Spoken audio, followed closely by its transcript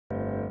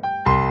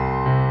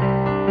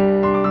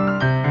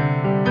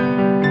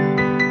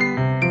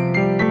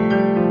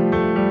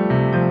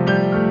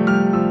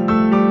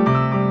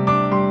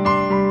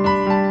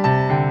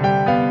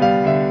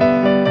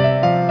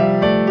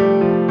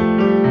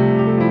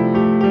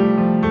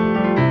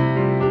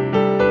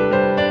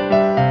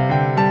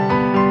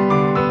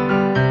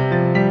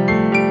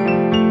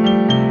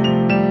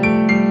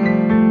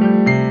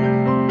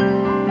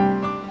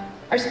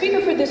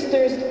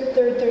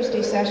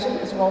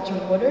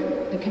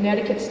Woodward, the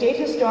Connecticut State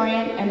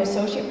Historian and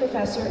Associate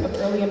Professor of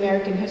Early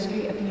American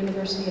History at the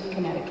University of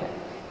Connecticut.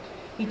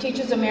 He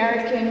teaches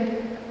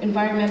American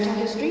Environmental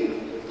History,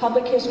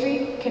 Public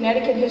History,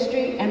 Connecticut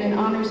History, and an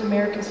Honors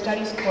American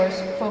Studies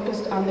course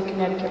focused on the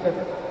Connecticut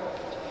River.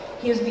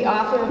 He is the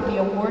author of the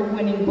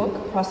award-winning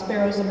book,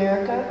 Prospero's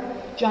America,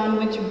 John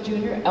Winthrop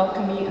Jr.,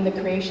 Alchemy and the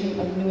Creation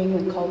of New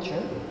England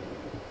Culture,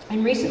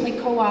 and recently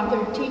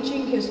co-authored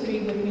Teaching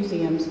History with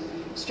Museums,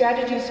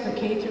 Strategies for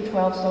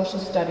K-12 Social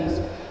Studies,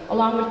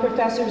 along with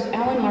Professors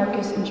Alan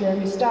Marcus and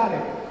Jeremy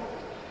Stoddard.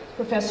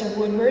 Professor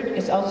Woodward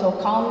is also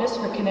a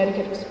columnist for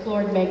Connecticut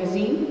Explored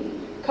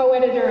magazine,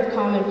 co-editor of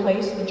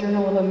Commonplace, the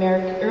Journal of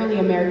Early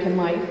American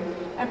Life,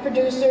 and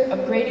producer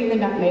of Grating the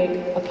Nutmeg,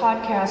 a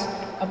podcast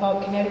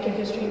about Connecticut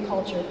history and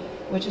culture,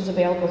 which is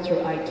available through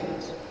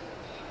iTunes.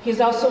 He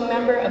is also a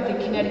member of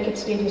the Connecticut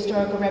State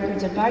Historical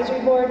Records Advisory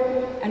Board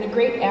and a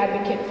great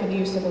advocate for the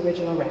use of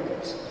original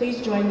records.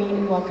 Please join me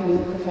in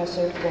welcoming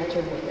Professor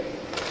Walter Woodward.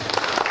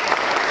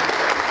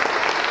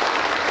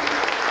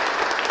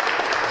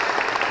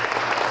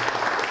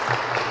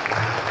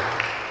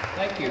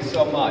 Thank you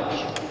so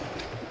much.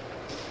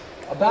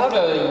 About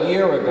a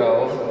year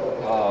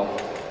ago,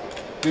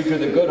 due to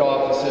the good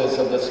offices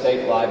of the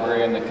State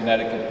Library and the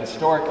Connecticut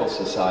Historical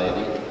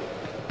Society,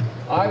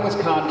 I was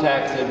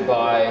contacted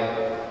by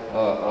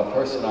a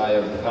person I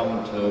have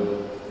come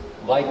to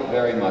like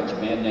very much, a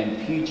man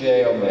named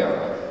P.J.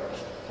 O'Mara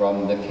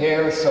from the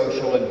CARE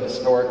Social and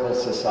Historical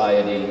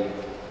Society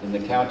in the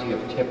county of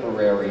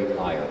Tipperary,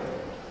 Ireland.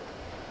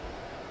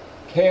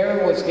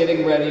 CARE was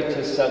getting ready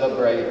to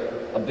celebrate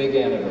a big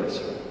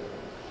anniversary,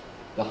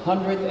 the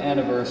 100th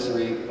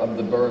anniversary of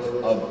the birth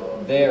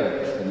of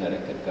their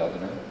Connecticut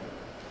governor,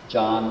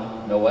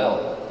 John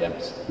Noel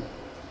Dempsey.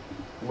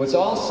 It was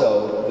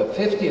also the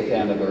 50th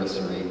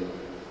anniversary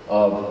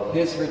of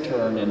his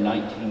return in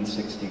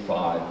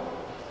 1965,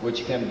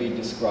 which can be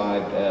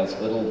described as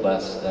little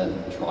less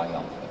than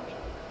triumphant.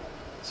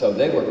 So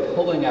they were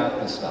pulling out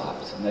the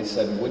stops, and they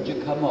said, would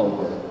you come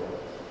over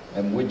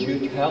and would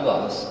you tell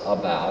us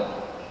about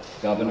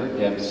Governor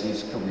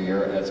Dempsey's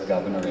career as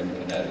governor in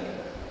Connecticut?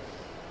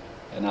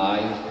 And I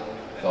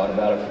thought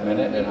about it for a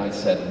minute, and I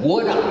said,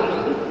 would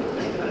I?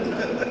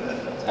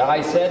 And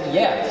I said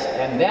yes,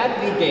 and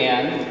that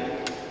began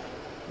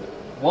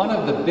one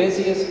of the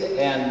busiest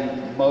and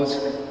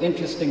most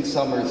interesting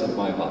summers of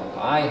my life.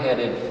 I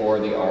headed for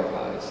the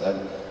archives,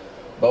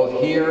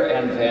 both here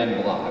and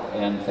Van Block,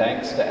 and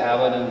thanks to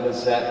Alan and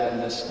Lizette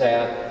and the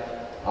staff,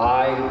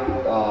 I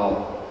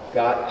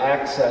got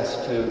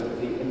access to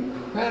the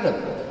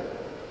incredible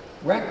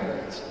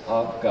records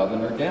of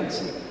Governor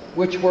Dempsey,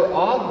 which were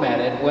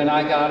augmented when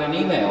I got an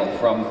email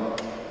from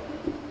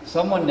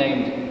someone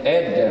named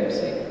Ed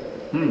Dempsey,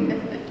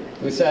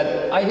 who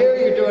said, I hear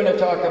you're doing a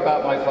talk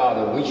about my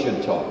father, we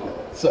should talk.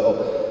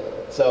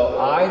 So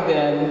I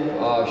then,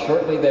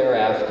 shortly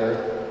thereafter,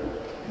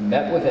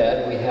 met with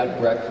Ed, we had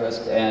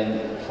breakfast,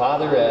 and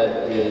Father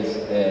Ed is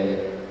he's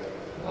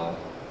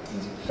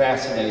a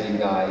fascinating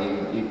guy.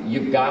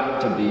 You've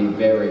got to be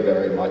very,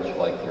 very much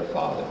like your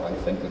father. I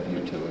think of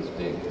you two as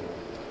being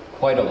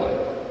quite alike.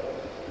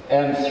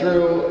 And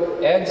through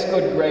Ed's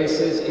good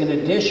graces, in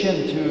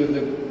addition to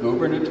the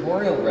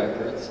gubernatorial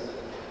records,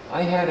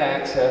 I had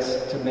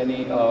access to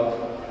many of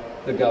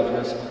the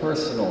governor's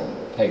personal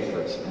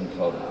papers and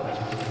photos.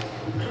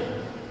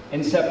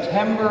 In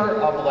September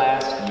of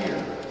last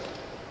year,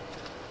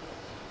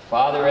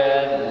 Father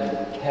Ed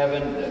and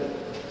Kevin,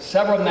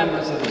 several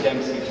members of the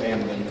Dempsey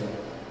family,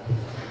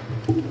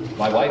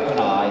 my wife and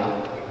I,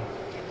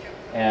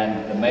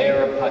 and the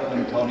mayor of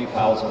Putnam, Tony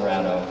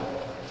Falzarano,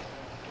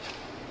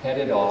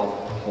 headed off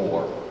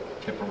for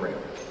Tipperary.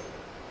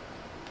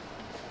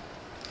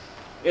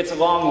 It's a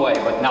long way,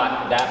 but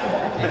not that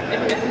long.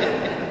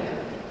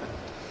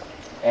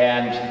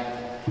 And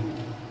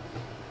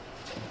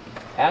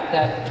at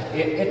that,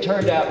 it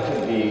turned out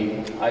to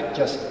be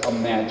just a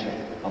magic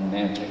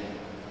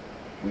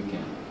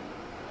weekend.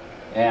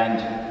 And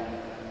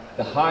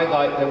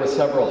there were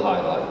several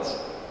highlights.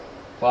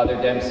 Father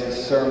Dempsey's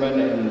sermon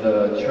in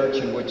the church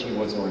in which he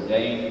was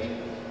ordained.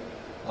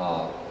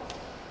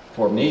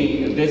 For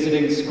me,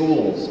 visiting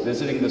schools,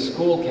 visiting the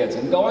school kids,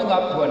 and going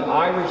up to an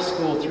Irish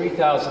school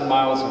 3,000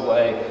 miles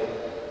away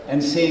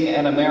and seeing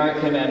an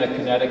American and a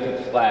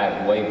Connecticut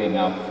flag waving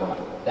out front.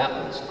 That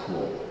was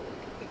cool.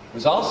 It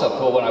was also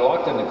cool when I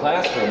walked in the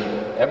classroom,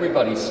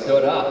 everybody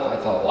stood up. I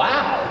thought,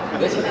 wow,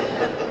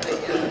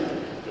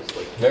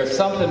 there's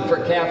something for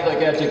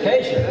Catholic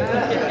education.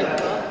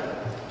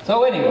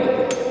 So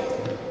anyway,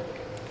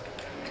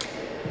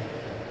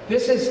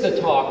 this is the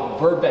talk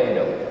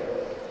verbatim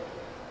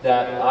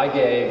that I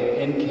gave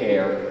in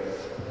CARE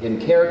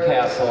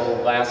Castle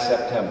last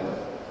September.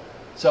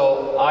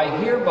 So I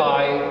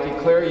hereby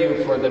declare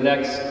you for the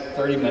next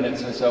 30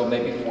 minutes or so,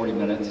 maybe 40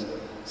 minutes,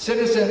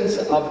 citizens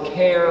of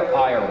CARE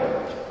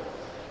Ireland.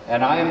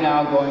 And I am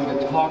now going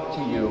to talk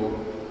to you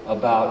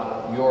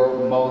about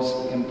your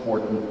most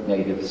important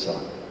native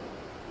son.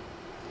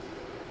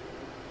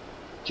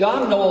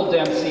 John Noel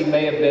Dempsey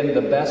may have been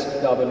the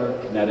best governor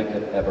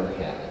Connecticut ever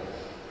had.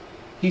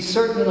 He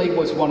certainly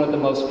was one of the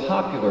most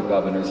popular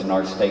governors in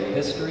our state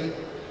history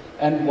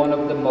and one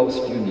of the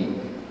most unique.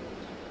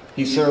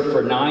 He served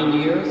for 9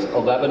 years,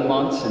 11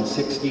 months, and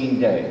 16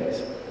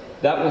 days.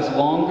 That was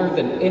longer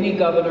than any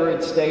governor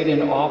had stayed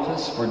in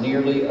office for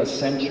nearly a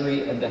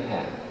century and a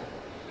half.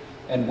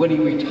 And when he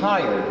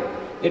retired,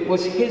 it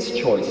was his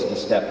choice to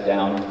step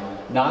down,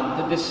 not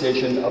the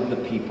decision of the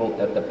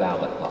people at the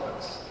ballot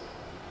box.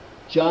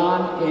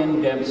 John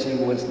N. Dempsey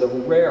was the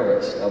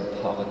rarest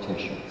of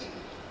politicians,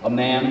 a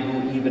man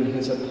who even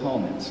his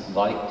opponents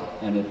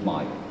liked and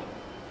admired.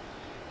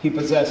 He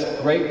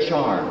possessed great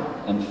charm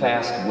and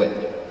fast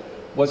wit,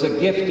 was a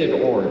gifted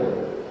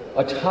orator,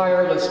 a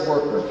tireless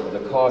worker for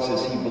the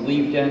causes he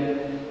believed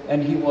in,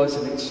 and he was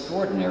an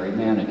extraordinary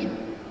manager.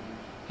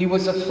 He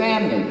was a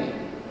family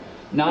man,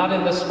 not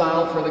in the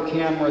smile for the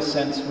camera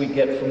sense we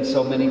get from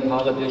so many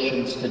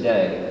politicians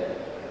today,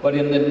 but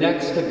in the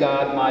next to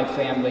God, my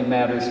family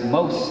matters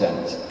most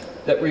sense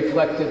that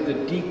reflected the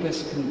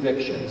deepest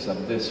convictions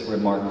of this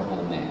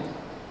remarkable man.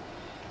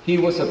 He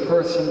was a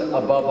person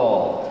above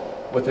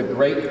all with a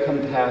great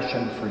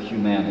compassion for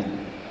humanity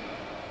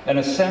and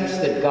a sense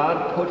that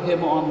God put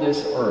him on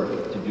this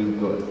earth to do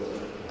good.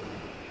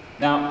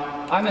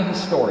 Now, I'm a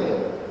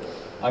historian.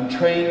 I'm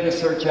trained to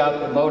search out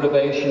the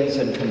motivations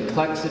and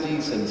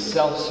complexities and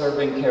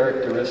self-serving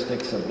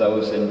characteristics of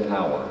those in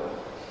power.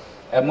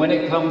 And when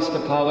it comes to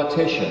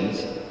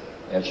politicians,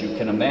 as you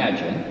can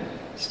imagine,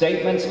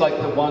 statements like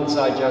the ones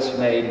I just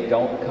made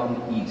don't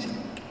come easy.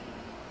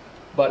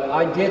 But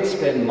I did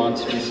spend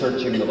months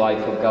researching the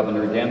life of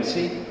Governor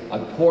Dempsey. I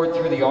poured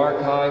through the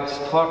archives,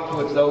 talked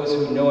with those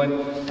who knew him,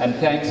 and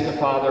thanks to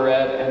Father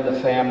Ed and the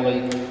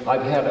family,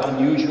 I've had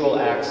unusual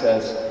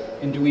access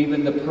into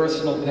even the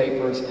personal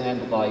papers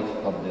and life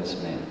of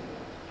this man.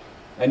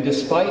 And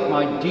despite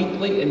my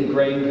deeply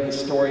ingrained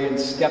historian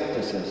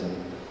skepticism,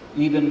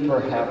 even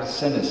perhaps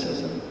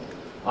cynicism,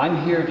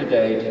 I'm here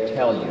today to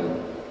tell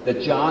you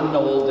that John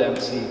Noel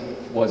Dempsey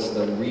was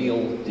the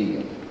real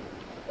deal.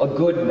 A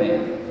good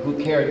man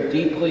who cared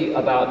deeply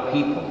about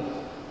people,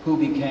 who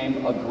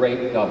became a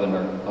great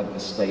governor of the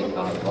state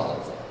I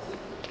love.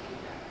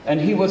 And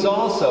he was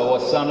also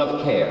a son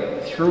of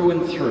care, through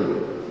and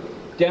through.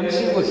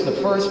 Dempsey was the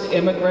first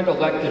immigrant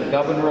elected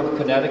governor of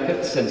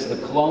Connecticut since the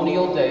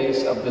colonial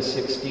days of the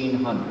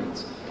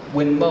 1600s,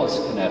 when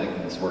most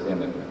Connecticutans were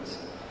immigrants.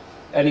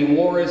 And he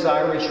wore his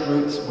Irish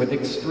roots with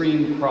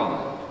extreme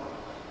pride.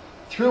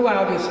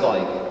 Throughout his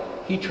life,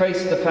 he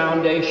traced the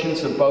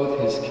foundations of both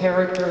his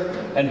character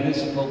and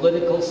his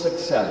political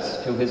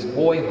success to his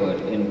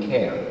boyhood in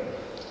care,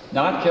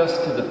 not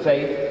just to the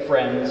faith,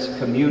 friends,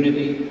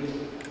 community,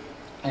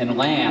 and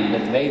land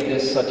that made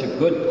this such a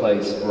good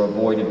place for a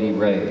boy to be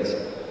raised,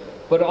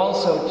 but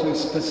also to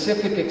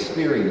specific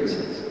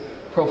experiences,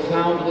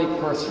 profoundly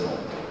personal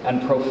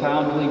and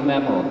profoundly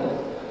memorable,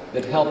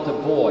 that helped a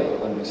boy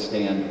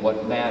understand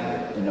what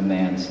mattered in a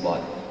man's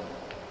life.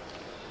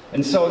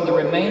 And so in the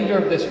remainder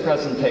of this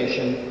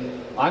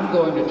presentation, I'm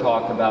going to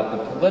talk about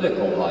the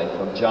political life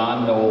of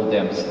John Noel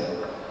Dempsey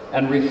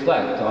and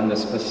reflect on the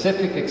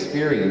specific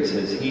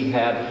experiences he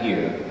had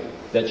here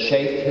that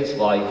shaped his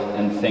life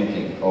and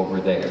thinking over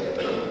there.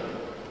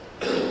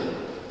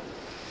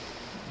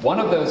 One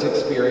of those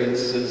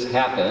experiences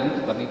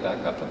happened, let me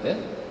back up a bit.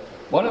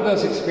 One of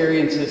those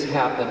experiences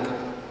happened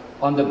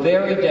on the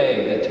very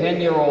day the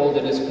 10-year-old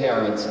and his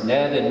parents,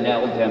 Ned and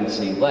Nell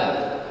Dempsey,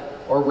 left,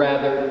 or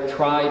rather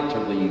tried to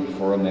leave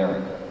for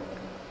America.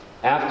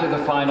 After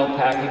the final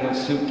packing of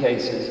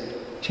suitcases,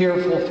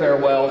 tearful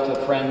farewell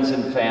to friends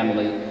and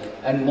family,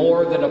 and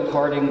more than a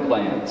parting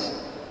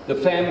glance, the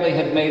family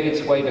had made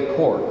its way to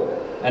court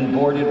and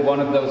boarded one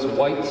of those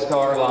White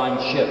Star Line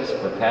ships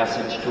for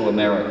passage to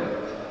America.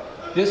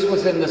 This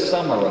was in the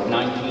summer of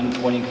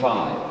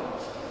 1925.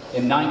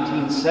 In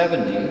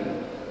 1970,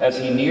 as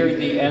he neared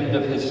the end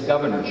of his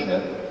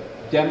governorship,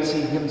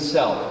 Dempsey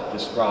himself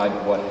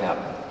described what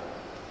happened.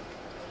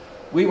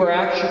 We were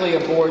actually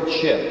aboard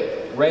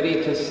ship,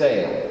 ready to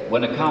sail,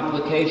 when a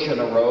complication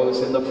arose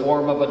in the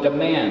form of a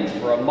demand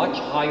for a much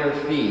higher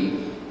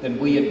fee than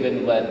we had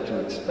been led to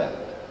expect,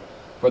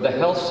 for the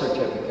health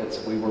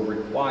certificates we were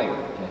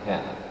required to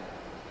have.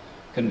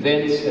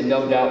 Convinced, and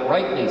no doubt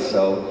rightly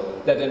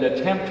so, that an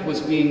attempt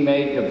was being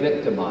made to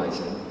victimize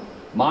him,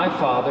 my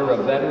father, a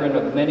veteran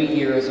of many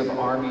years of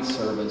Army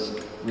service,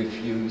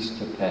 refused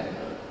to pay.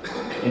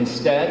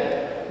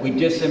 Instead, we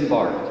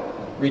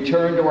disembarked,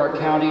 returned to our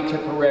County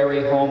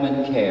Tipperary home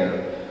in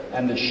care,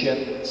 and the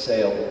ship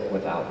sailed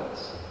without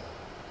us.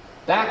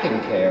 Back in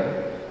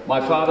care, my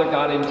father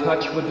got in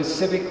touch with the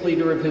civic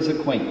leader of his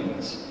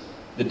acquaintance.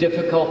 The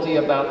difficulty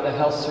about the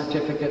health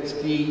certificate's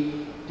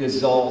fee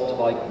dissolved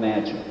like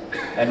magic,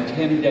 and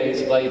 10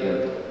 days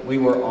later, we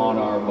were on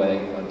our way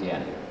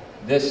again,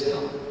 this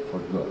time for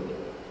good.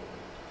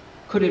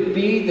 Could it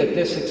be that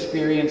this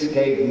experience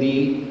gave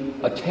me,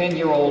 a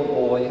 10-year-old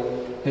boy,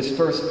 his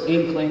first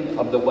inkling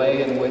of the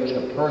way in which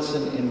a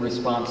person in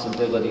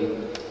responsibility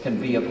can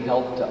be of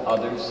help to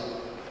others?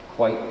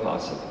 Quite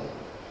possibly.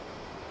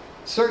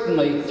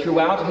 Certainly,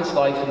 throughout his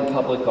life in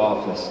public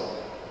office,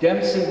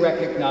 Dempsey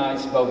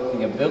recognized both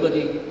the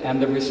ability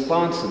and the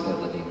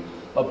responsibility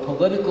of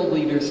political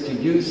leaders to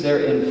use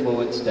their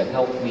influence to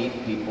help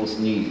meet people's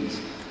needs,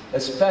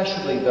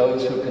 especially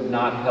those who could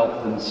not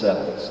help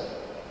themselves,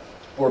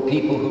 or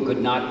people who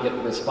could not get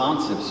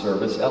responsive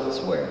service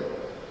elsewhere.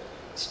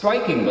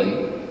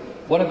 Strikingly,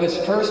 one of his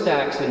first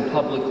acts in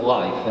public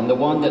life, and the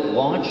one that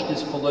launched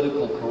his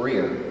political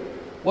career,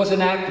 was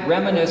an act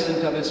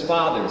reminiscent of his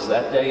father's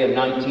that day in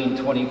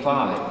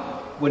 1925,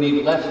 when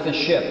he left the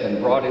ship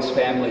and brought his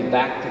family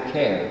back to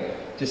care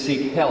to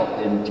seek help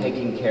in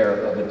taking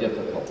care of a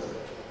difficulty.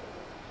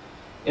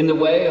 In the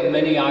way of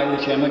many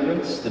Irish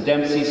immigrants, the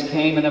Dempseys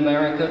came in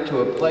America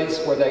to a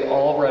place where they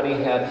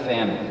already had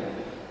family.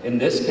 In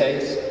this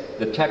case,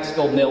 the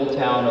textile mill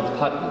town of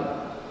Putnam,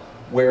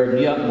 where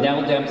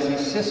Nell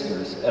Dempsey's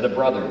sisters and a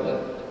brother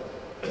lived.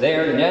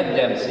 There, Ned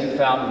Dempsey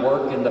found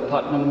work in the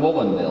Putnam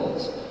woolen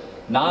mills,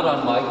 not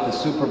unlike the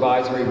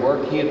supervisory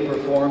work he had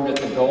performed at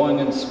the Going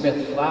and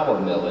Smith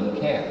flour mill in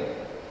Care.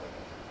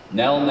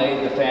 Nell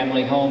made the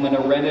family home in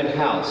a rented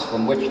house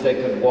from which they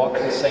could walk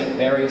to St.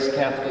 Mary's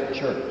Catholic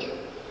Church,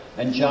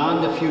 and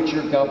John, the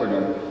future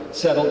governor,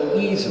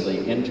 settled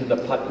easily into the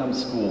Putnam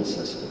school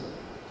system.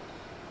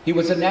 He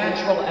was a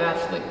natural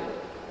athlete,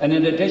 and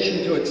in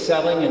addition to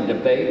excelling in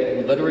debate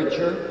and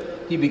literature,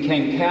 he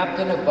became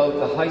captain of both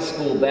the high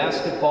school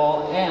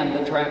basketball and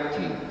the track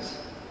teams.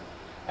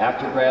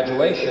 After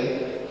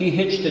graduation, he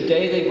hitched a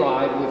daily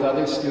ride with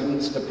other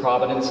students to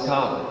Providence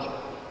College,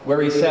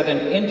 where he set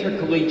an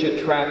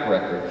intercollegiate track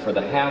record for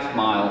the half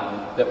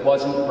mile that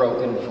wasn't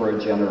broken for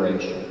a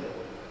generation.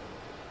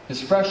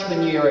 His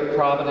freshman year at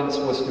Providence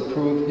was to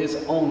prove his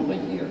only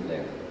year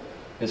there.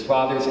 His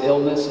father's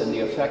illness and the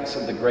effects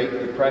of the Great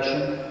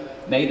Depression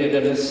made it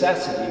a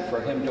necessity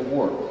for him to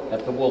work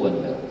at the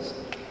woolen mills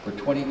for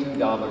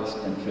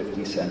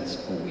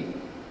 $22.50 a week.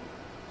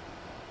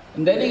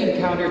 And then he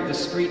encountered the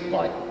street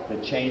light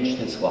that changed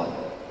his life.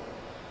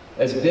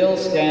 As Bill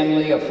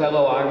Stanley, a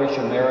fellow Irish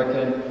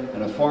American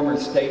and a former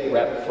state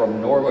rep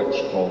from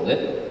Norwich, told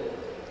it,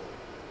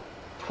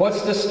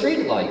 "'Twas the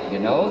street light, you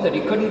know, that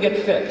he couldn't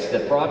get fixed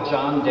that brought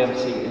John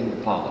Dempsey into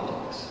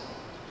politics.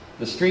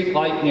 The street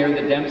light near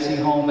the Dempsey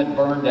home had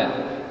burned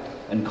out,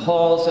 and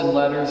calls and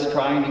letters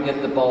trying to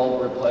get the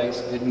bulb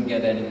replaced didn't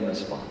get any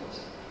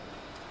response.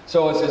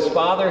 So as his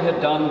father had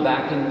done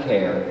back in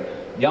Care,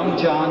 young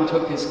John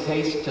took his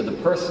case to the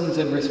persons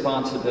in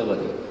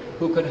responsibility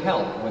who could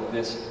help with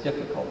this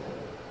difficulty.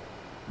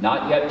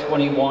 Not yet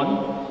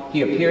 21,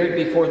 he appeared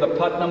before the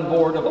Putnam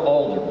Board of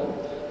Aldermen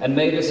and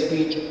made a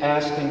speech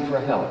asking for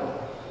help.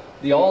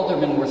 The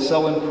aldermen were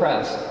so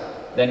impressed,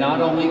 they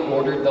not only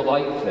ordered the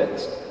light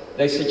fixed,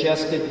 they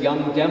suggested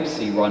young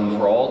Dempsey run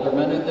for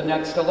alderman at the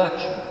next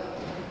election.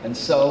 And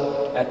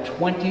so, at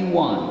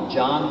 21,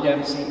 John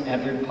Dempsey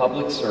entered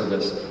public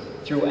service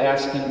through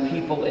asking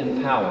people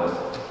in power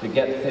to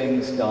get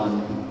things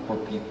done for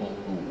people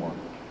who weren't.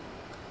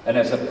 And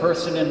as a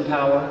person in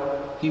power,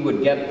 he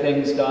would get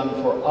things done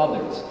for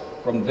others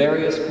from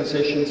various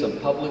positions of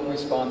public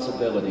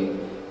responsibility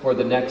for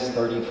the next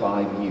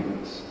 35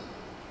 years.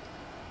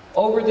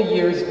 Over the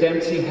years,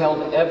 Dempsey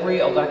held every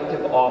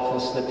elective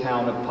office the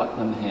town of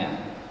Putnam had,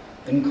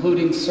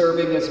 including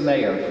serving as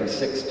mayor for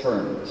 6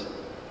 terms.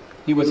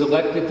 He was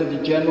elected to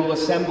the General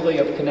Assembly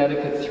of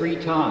Connecticut 3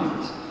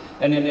 times,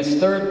 and in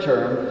his 3rd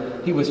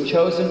term, he was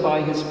chosen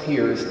by his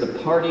peers the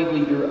party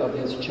leader of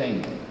his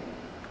chamber.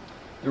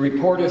 The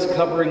reporters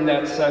covering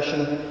that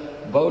session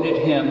voted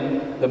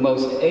him the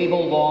most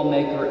able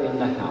lawmaker in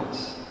the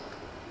House.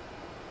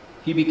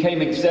 He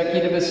became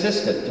executive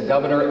assistant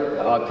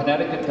to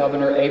Connecticut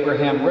Governor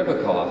Abraham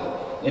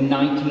Ribicoff in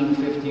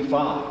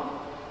 1955.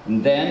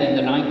 And then in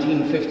the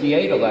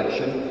 1958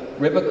 election,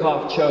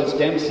 Ribicoff chose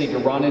Dempsey to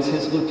run as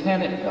his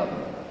lieutenant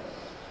governor.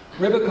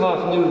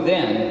 Ribicoff knew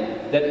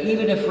then that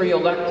even if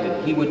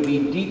re-elected, he would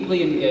be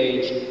deeply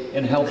engaged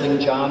in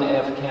helping John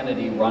F.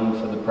 Kennedy run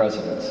for the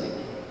presidency.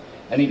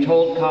 And he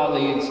told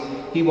colleagues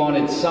he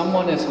wanted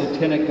someone as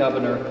lieutenant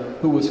governor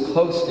who was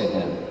close to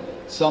him,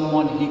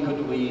 someone he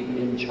could leave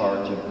in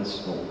charge of the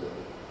school.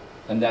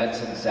 And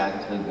that's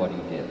exactly what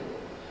he did.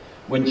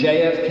 When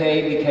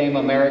JFK became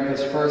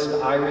America's first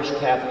Irish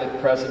Catholic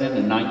president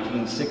in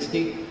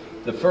 1960,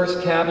 the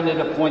first cabinet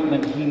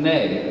appointment he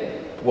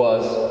made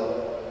was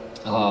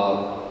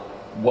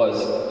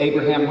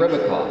Abraham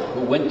Ribicoff,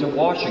 who went to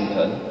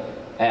Washington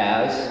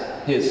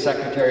as his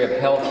Secretary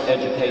of Health,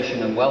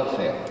 Education, and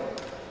Welfare.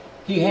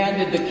 He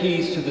handed the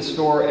keys to the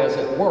store, as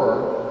it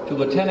were, to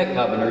Lieutenant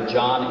Governor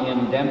John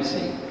N.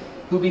 Dempsey,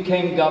 who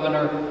became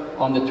governor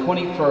on the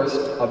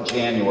 21st of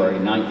January,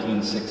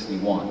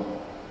 1961.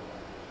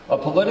 A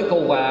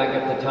political wag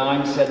at the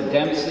time said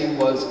Dempsey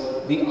was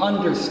the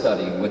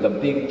understudy with a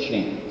big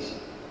chance,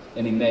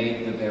 and he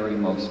made the very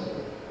most of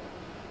it.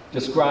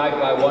 Described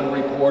by one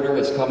reporter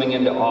as coming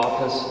into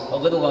office a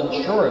little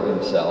unsure of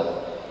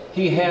himself,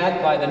 he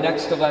had, by the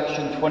next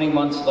election 20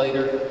 months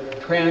later,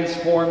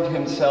 transformed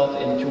himself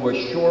into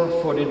a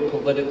sure-footed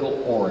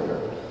political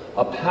orator,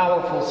 a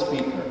powerful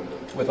speaker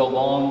with a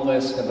long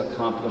list of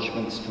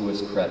accomplishments to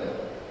his credit.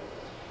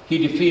 He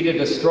defeated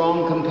a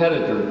strong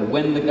competitor to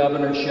win the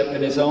governorship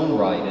in his own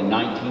right in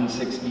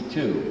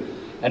 1962,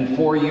 and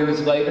 4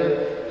 years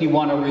later, he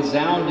won a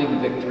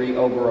resounding victory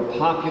over a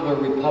popular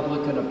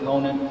Republican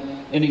opponent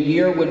in a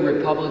year when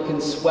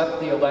Republicans swept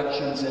the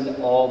elections in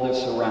all the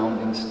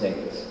surrounding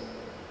states.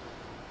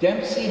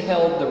 Dempsey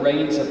held the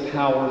reins of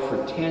power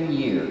for 10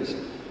 years,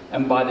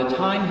 and by the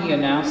time he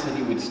announced that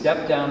he would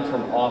step down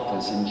from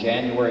office in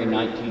January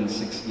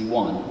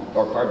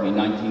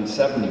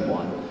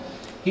 1971,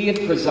 he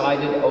had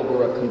presided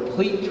over a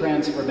complete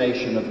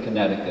transformation of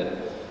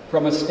Connecticut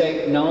from a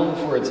state known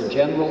for its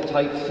general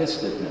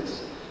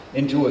tight-fistedness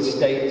into a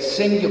state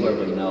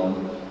singularly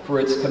known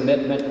for its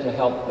commitment to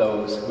help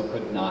those who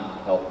could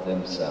not help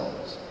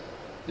themselves.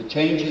 The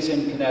changes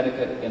in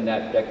Connecticut in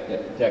that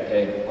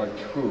decade are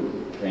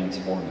truly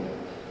transformative,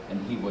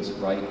 and he was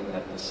right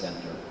at the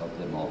center of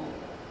them all.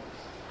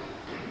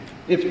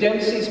 If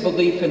Dempsey's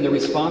belief in the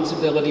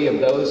responsibility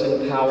of those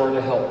in power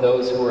to help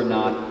those who are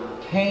not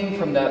came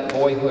from that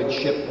boyhood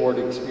shipboard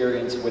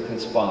experience with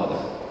his father,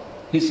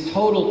 his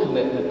total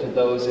commitment to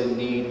those in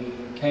need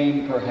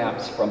came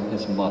perhaps from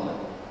his mother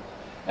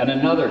and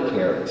another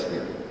care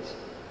experience.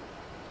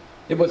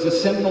 It was a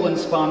simple and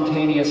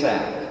spontaneous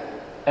act.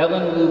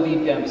 Ellen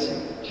Luby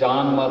Dempsey,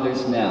 John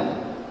Mother's Nell,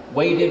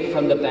 waded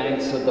from the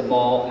banks of the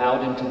Mall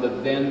out into the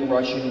then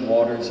rushing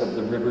waters of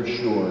the river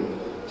Shore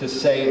to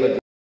save a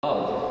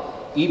love,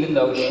 even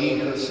though she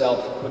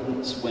herself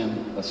couldn't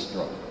swim a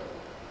stroke.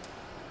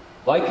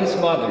 Like his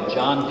mother,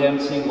 John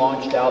Dempsey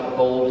launched out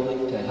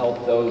boldly to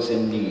help those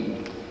in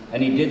need,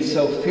 and he did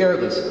so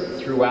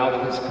fearlessly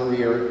throughout his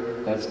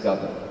career as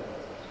governor.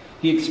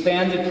 He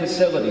expanded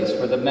facilities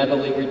for the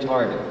mentally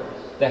retarded,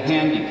 the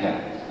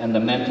handicapped, and the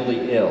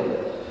mentally ill.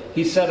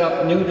 He set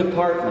up new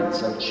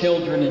departments of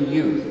children and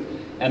youth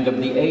and of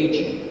the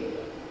aging.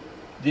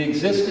 The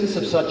existence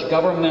of such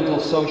governmental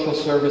social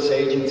service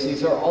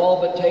agencies are all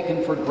but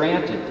taken for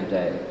granted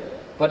today,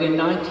 but in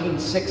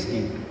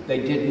 1960 they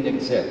didn't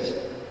exist.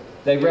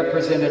 They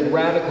represented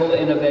radical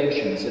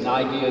innovations and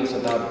ideas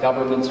about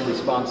government's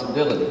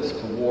responsibilities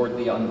toward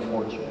the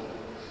unfortunate.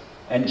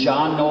 And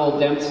John Noel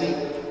Dempsey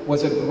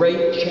was a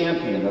great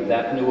champion of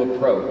that new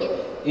approach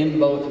in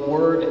both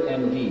word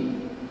and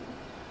deed.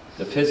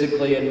 The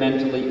physically and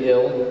mentally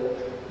ill,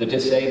 the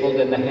disabled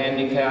and the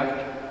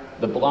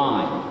handicapped, the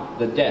blind,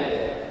 the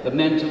deaf, the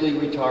mentally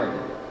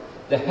retarded,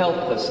 the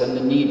helpless and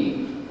the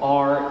needy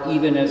are,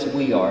 even as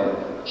we are,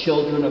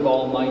 children of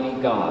Almighty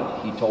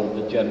God, he told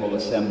the General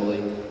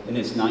Assembly in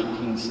his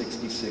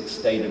 1966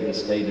 State of the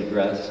State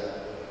address.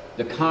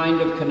 The kind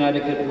of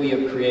Connecticut we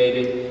have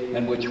created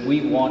and which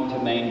we want to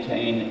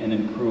maintain and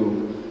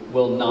improve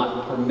will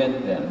not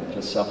permit them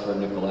to suffer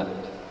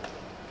neglect.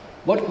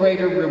 What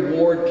greater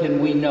reward can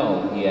we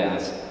know, he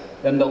asked,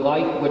 than the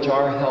light which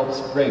our help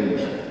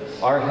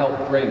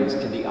brings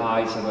to the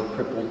eyes of a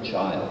crippled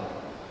child?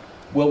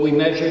 Will we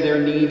measure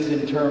their needs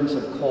in terms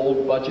of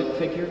cold budget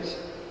figures?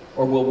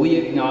 Or will we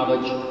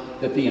acknowledge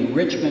that the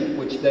enrichment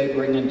which they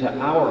bring into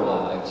our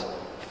lives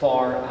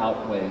far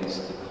outweighs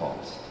the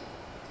cost?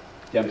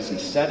 Dempsey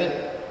said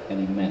it,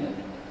 and he meant it.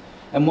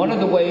 And one of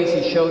the ways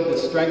he showed the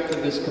strength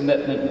of his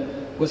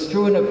commitment was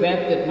through an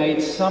event that made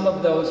some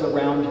of those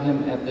around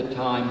him at the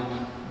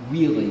time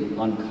really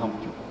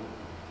uncomfortable,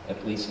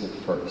 at least at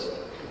first.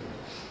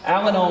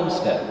 Alan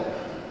Olmsted,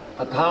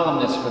 a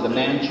columnist for the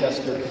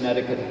Manchester,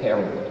 Connecticut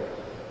Herald,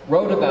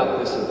 wrote about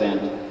this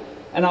event,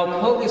 and I'll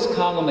quote his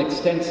column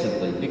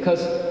extensively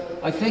because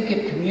I think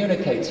it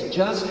communicates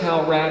just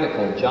how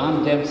radical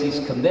John Dempsey's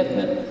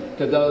commitment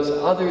to those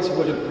others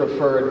would have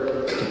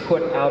preferred to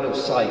put out of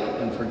sight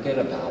and forget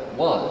about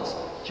was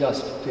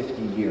just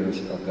 50 years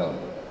ago.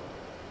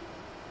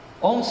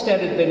 Olmsted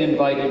had been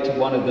invited to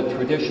one of the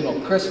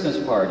traditional Christmas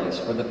parties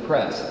for the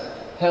press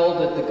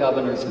held at the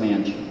governor's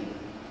mansion.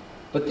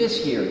 But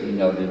this year, he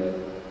noted,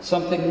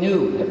 something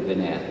new had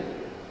been added.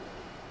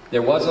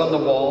 There was on the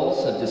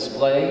walls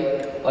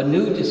a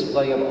new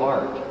display of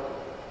art.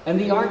 And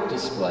the art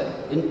display,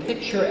 in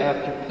picture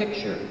after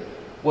picture,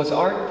 was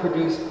art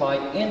produced by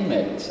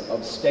inmates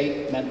of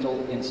state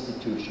mental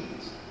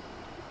institutions.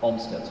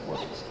 Olmsted's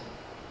words.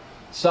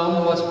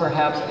 Some was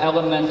perhaps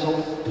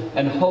elemental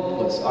and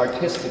hopeless,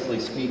 artistically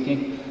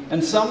speaking,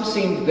 and some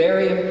seemed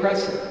very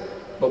impressive,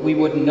 but we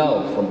wouldn't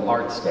know from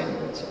art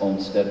standards,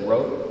 Olmsted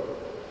wrote.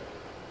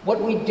 What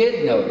we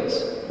did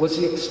notice was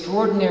the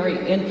extraordinary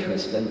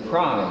interest and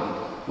pride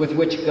with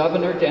which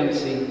Governor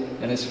Dempsey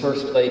and his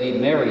First Lady,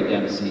 Mary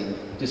Dempsey,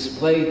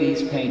 display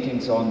these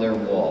paintings on their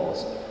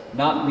walls,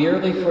 not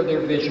merely for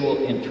their visual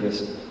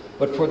interest,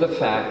 but for the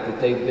fact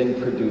that they've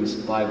been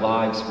produced by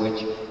lives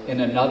which, in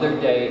another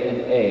day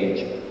and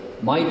age,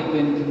 might have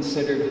been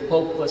considered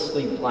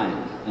hopelessly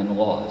blank and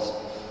lost.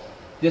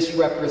 This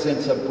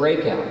represents a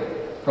breakout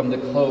from the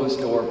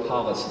closed-door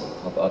policy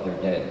of other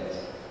days.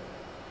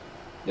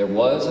 There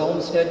was,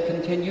 Olmsted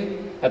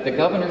continued, at the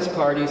governor's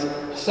parties,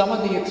 some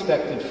of the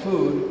expected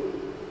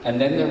food, and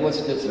then there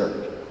was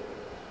dessert.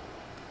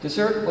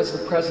 Dessert was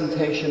the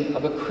presentation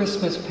of a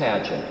Christmas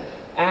pageant,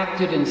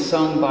 acted and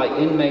sung by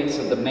inmates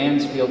of the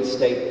Mansfield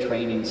State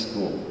Training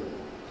School.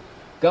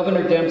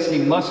 Governor Dempsey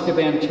must have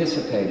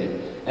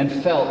anticipated and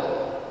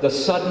felt the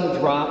sudden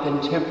drop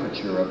in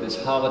temperature of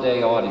his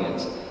holiday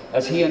audience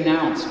as he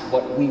announced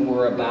what we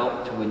were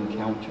about to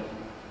encounter.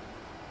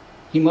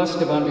 He must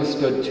have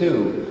understood,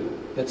 too,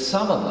 that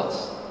some of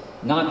us,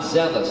 not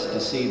zealous to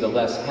see the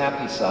less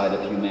happy side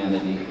of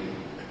humanity,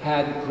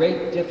 had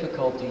great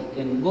difficulty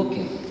in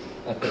looking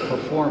at the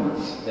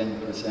performance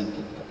then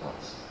presented to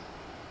us.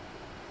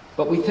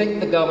 But we think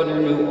the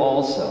governor knew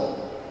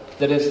also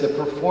that as the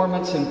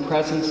performance and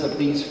presence of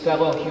these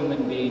fellow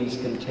human beings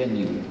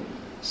continued,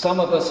 some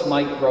of us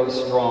might grow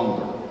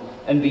stronger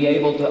and be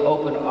able to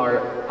open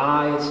our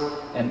eyes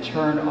and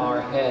turn our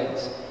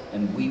heads,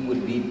 and we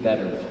would be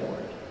better for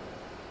it.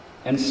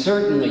 And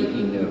certainly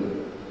he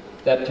knew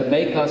that to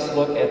make us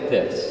look at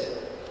this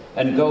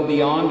and go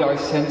beyond our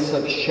sense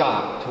of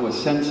shock to a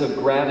sense of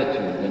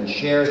gratitude and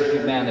shared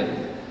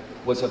humanity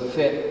was a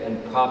fit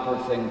and proper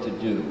thing to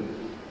do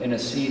in a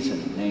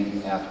season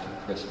named after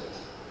Christmas.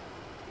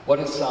 What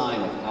a sign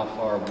of how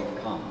far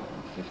we've come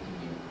in 50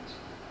 years.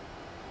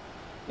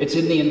 It's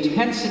in the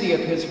intensity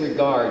of his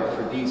regard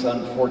for these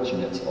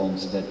unfortunates,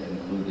 Olmsted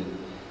concluded,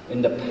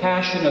 in the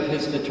passion of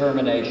his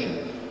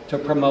determination to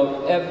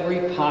promote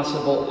every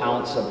possible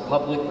ounce of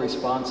public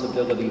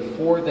responsibility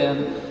for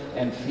them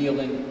and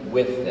feeling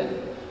with them,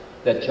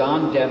 that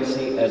John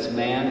Dempsey, as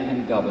man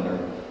and governor,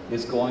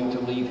 is going to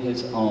leave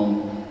his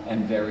own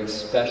and very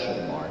special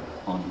mark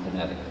on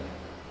Connecticut.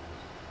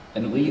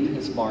 And leave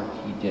his mark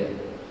he did,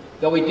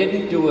 though he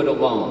didn't do it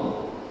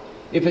alone.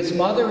 If his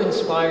mother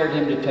inspired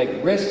him to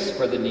take risks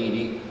for the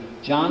needy,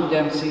 John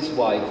Dempsey's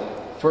wife,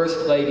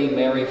 First Lady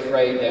Mary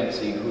Frey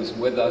Dempsey, who's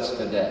with us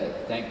today,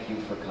 thank you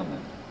for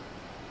coming,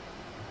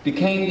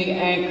 became the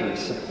anchor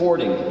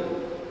supporting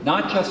him,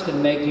 not just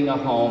in making a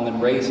home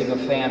and raising a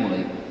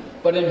family,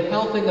 but in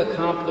helping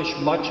accomplish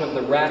much of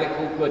the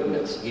radical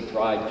goodness he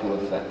tried to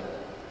effect.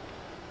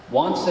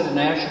 Once at a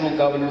National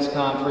Governors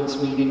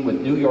Conference meeting with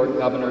New York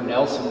Governor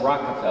Nelson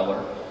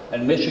Rockefeller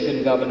and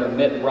Michigan Governor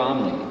Mitt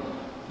Romney,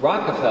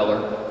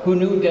 Rockefeller, who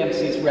knew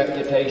Dempsey's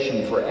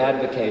reputation for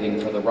advocating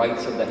for the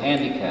rights of the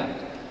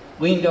handicapped,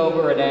 leaned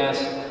over and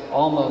asked,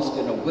 almost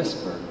in a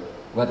whisper,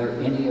 whether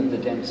any of the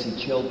Dempsey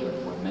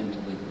children were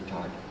mentally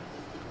retarded.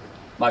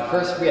 My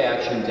first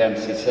reaction,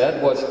 Dempsey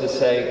said, was to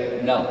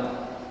say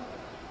no.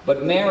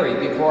 But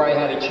Mary, before I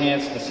had a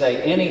chance to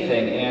say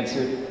anything,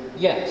 answered,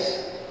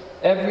 yes.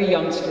 Every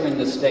youngster in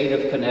the state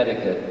of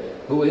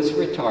Connecticut who is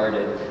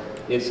retarded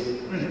is,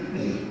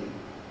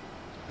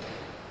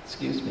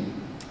 excuse me,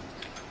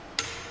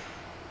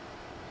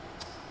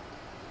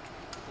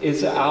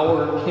 is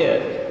our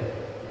kid.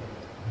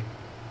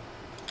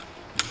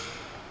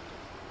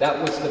 That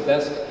was the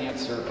best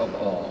answer of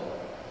all,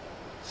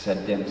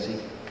 said Dempsey.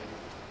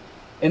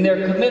 In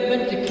their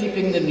commitment to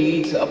keeping the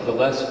needs of the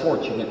less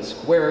fortunate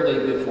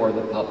squarely before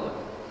the public,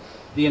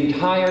 the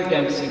entire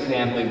Dempsey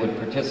family would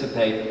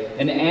participate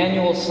in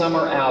annual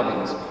summer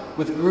outings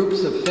with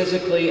groups of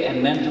physically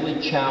and mentally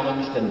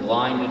challenged and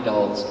blind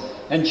adults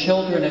and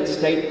children at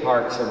state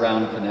parks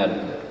around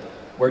Connecticut,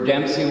 where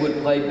Dempsey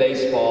would play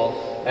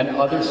baseball and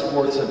other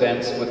sports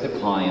events with the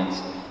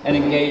clients and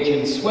engage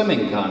in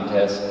swimming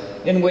contests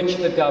in which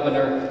the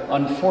governor,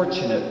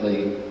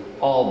 unfortunately,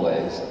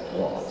 always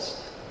lost.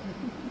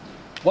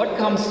 What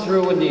comes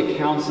through in the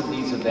accounts of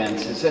these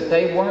events is that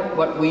they weren't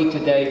what we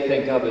today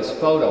think of as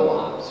photo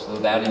ops, though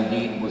that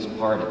indeed was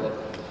part of it.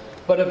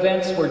 But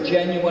events where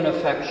genuine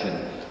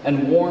affection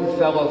and warm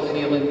fellow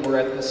feeling were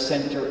at the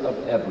center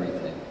of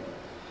everything.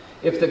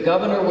 If the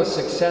governor was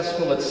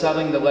successful at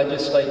selling the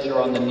legislature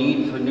on the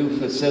need for new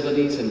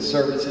facilities and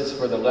services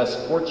for the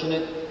less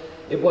fortunate,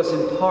 it was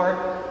in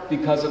part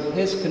because of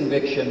his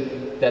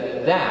conviction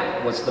that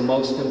that was the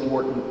most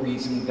important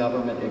reason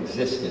government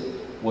existed,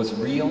 was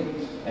real,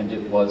 and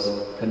it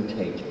was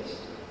contagious.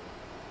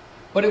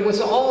 But it was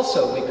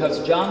also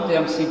because John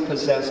Dempsey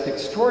possessed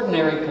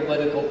extraordinary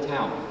political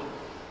talent.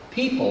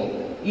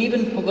 People,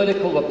 even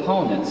political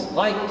opponents,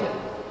 liked him,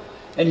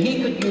 and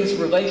he could use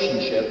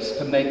relationships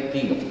to make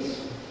deals.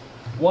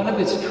 One of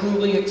his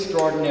truly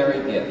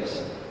extraordinary gifts,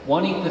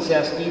 one he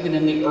possessed even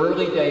in the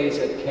early days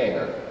at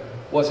CARE,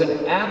 was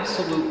an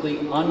absolutely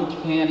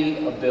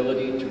uncanny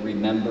ability to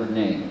remember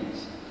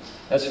names.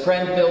 As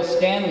friend Bill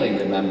Stanley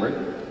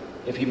remembered,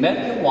 if he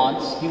met you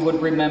once, he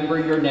would remember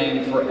your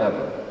name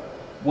forever.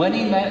 When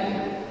he met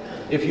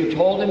you, if you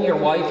told him your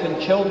wife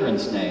and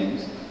children's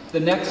names, the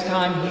next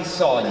time he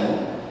saw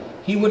you,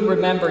 he would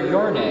remember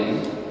your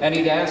name, and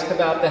he'd ask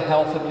about the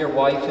health of your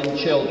wife and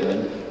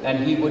children,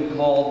 and he would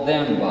call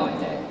them by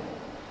name.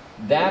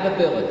 That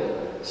ability,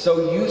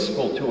 so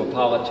useful to a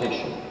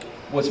politician,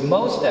 was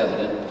most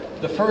evident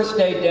the first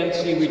day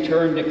Dempsey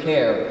returned to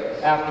CARE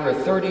after a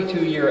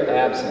 32-year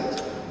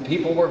absence.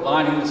 People were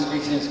lining the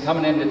streets and he was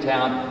coming into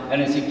town,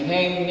 and as he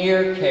came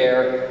near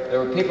CARE,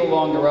 there were people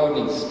along the road,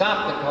 and he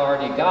stopped the car,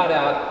 and he got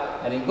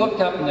out, and he looked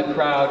up in the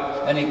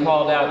crowd, and he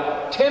called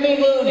out, "Timmy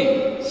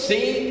Looney,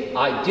 see,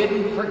 I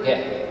didn't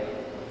forget."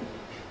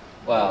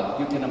 Well,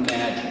 you can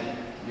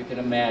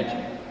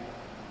imagine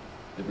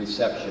the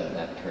reception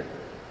that triggered.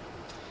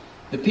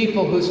 The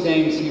people whose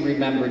names he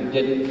remembered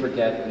didn't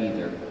forget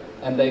either,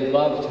 and they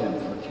loved him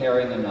for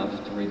caring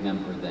enough to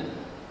remember them.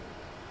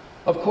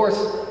 Of course,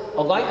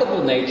 a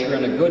likable nature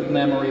and a good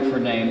memory for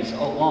names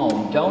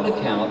alone don't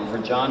account for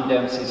John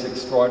Dempsey's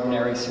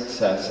extraordinary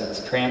success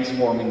at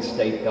transforming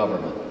state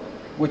government,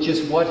 which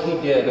is what he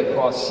did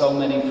across so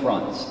many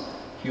fronts: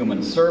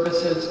 human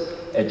services,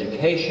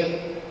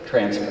 education,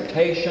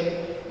 transportation,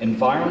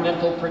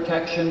 environmental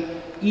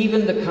protection.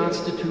 Even the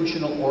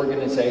constitutional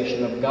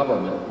organization of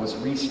government was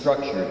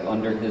restructured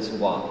under his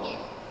watch.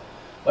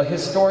 A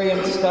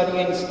historian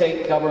studying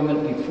state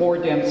government before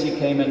Dempsey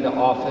came into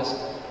office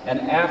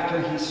and after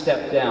he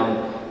stepped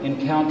down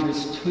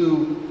encounters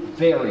two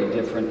very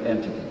different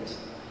entities.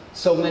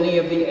 So many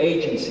of the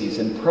agencies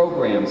and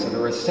programs that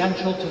are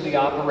essential to the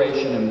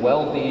operation and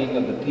well-being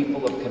of the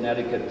people of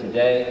Connecticut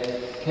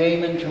today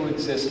came into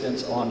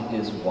existence on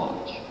his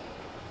watch.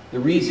 The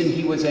reason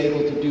he was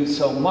able to do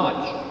so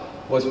much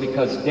was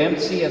because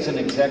Dempsey, as an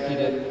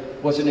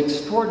executive, was an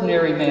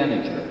extraordinary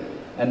manager,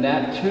 and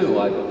that too,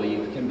 I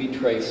believe, can be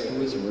traced to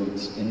his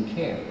roots in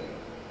care.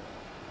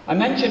 I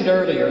mentioned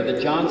earlier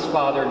that John's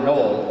father,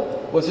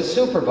 Noel, was a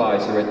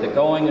supervisor at the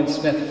Going and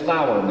Smith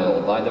flour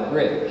mill by the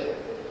bridge.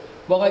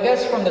 Well, I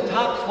guess from the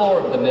top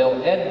floor of the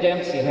mill, Ed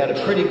Dempsey had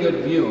a pretty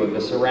good view of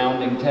the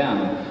surrounding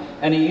town,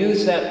 and he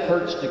used that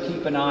perch to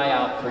keep an eye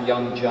out for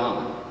young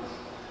John.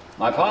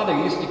 My father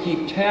used to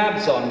keep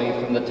tabs on me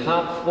from the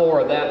top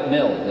floor of that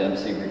mill,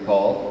 Dempsey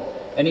recalled,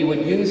 and he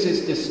would use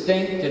his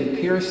distinct and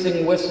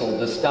piercing whistle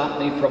to stop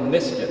me from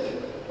mischief,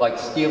 like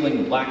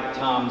stealing Black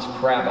Tom's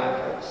crab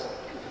apples.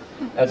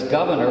 As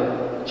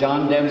governor,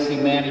 John Dempsey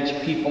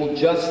managed people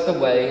just the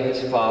way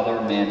his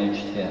father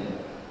managed him.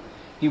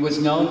 He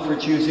was known for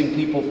choosing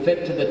people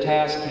fit to the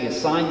task he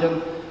assigned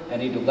them,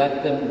 and he'd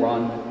let them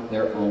run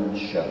their own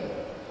show,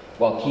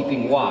 while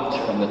keeping watch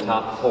from the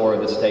top floor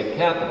of the state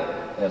capitol,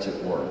 as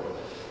it were.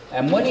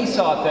 And when he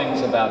saw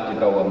things about to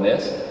go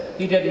amiss,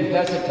 he didn't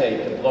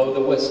hesitate to blow the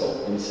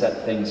whistle and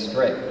set things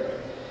straight.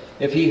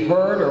 If he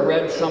heard or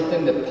read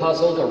something that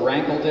puzzled or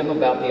rankled him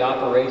about the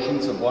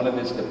operations of one of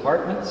his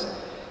departments,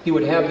 he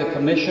would have the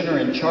commissioner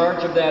in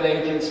charge of that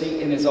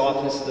agency in his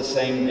office the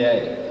same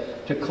day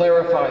to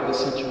clarify the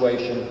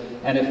situation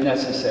and, if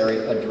necessary,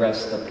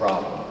 address the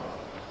problem.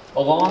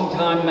 A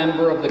longtime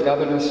member of the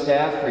governor's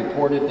staff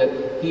reported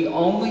that he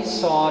only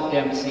saw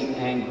Dempsey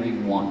angry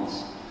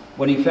once,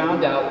 when he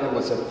found out there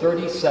was a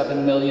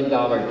 $37 million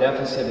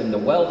deficit in the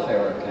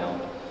welfare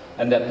account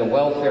and that the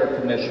welfare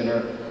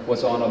commissioner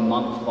was on a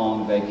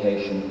month-long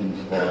vacation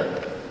in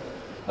Florida.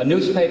 A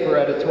newspaper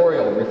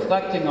editorial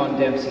reflecting on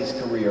Dempsey's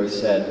career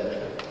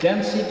said,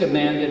 "Dempsey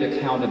demanded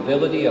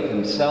accountability of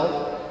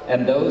himself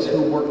and those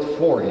who worked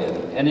for him,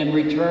 and in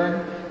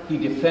return, he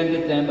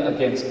defended them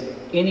against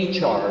any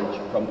charge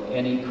from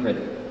any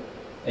critic."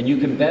 And you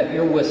can bet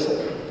your whistle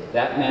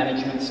that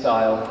management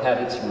style had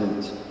its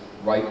roots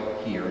right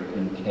here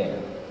in care.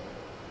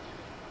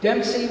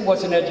 Dempsey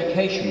was an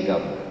education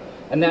governor,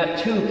 and that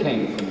too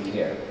came from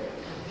care.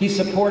 He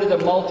supported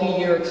a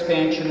multi-year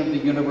expansion of the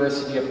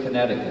University of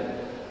Connecticut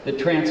that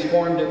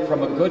transformed it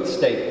from a good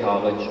state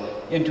college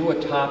into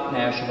a top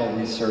national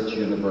research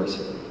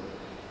university.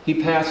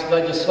 He passed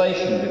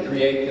legislation to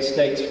create the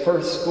state's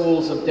first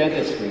schools of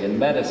dentistry and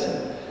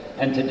medicine,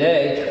 and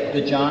today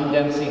the John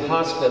Dempsey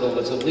Hospital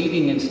is a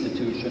leading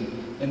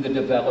institution in the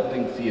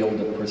developing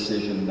field of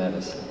precision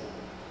medicine.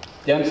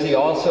 Dempsey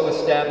also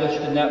established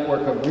a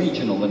network of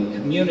regional and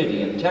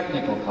community and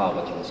technical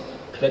colleges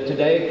that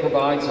today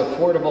provides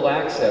affordable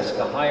access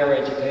to higher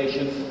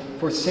education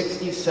for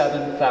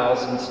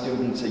 67,000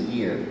 students a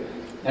year.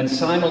 And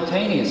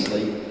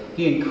simultaneously,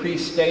 he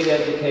increased state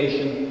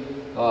education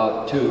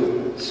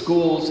to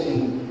schools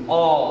in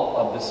all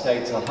of the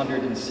state's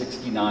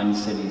 169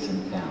 cities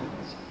and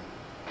towns.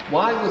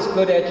 Why was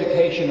good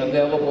education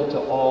available to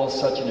all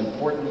such an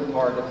important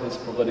part of his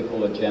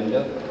political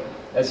agenda?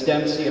 As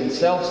Dempsey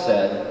himself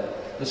said,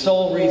 "The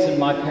sole reason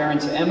my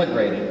parents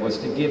emigrated was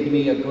to give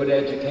me a good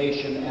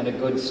education and a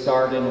good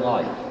start in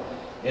life.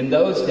 In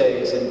those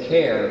days, in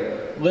care,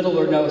 little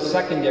or no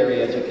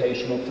secondary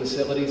educational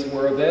facilities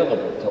were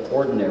available to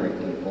ordinary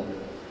people."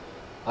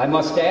 I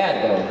must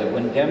add, though, that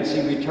when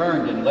Dempsey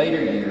returned in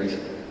later years,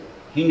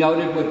 he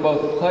noted with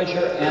both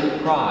pleasure and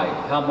pride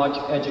how much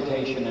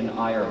education in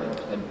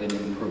Ireland had been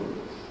improved.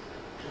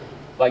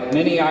 Like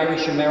many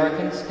Irish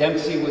Americans,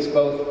 Dempsey was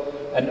both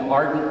an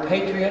ardent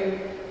patriot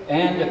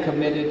and a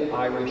committed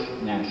Irish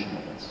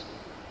nationalist.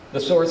 The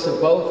source of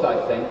both, I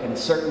think, and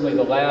certainly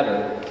the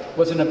latter,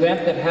 was an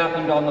event that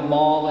happened on the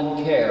Mall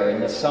in Care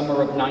in the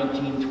summer of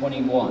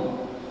 1921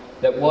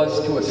 that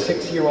was, to a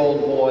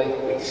 6-year-old boy,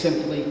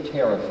 simply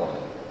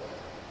terrifying.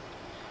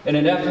 In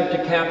an effort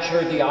to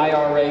capture the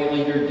IRA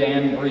leader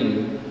Dan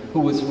Breen,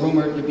 who was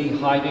rumored to be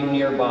hiding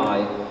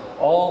nearby,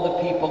 all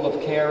the people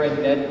of Care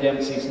in Ned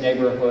Dempsey's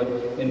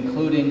neighborhood,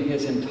 including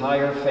his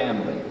entire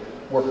family,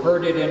 were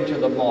herded into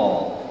the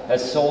mall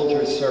as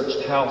soldiers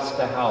searched house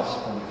to house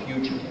for the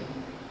fugitive.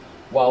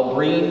 While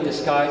Breen,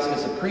 disguised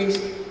as a priest,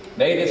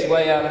 made his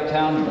way out of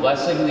town,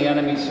 blessing the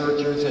enemy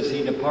searchers as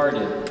he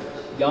departed,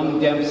 young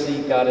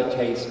Dempsey got a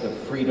taste of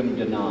freedom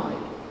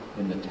denied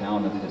in the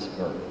town of his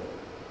birth,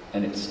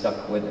 and it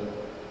stuck with him.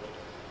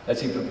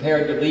 As he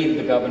prepared to leave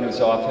the governor's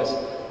office,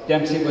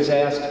 Dempsey was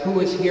asked who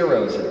his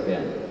heroes had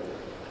been.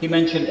 He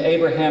mentioned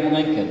Abraham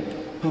Lincoln,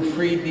 who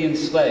freed the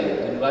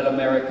enslaved and led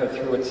America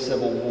through its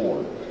Civil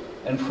War,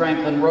 and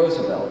Franklin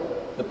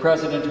Roosevelt, the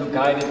president who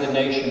guided the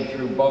nation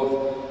through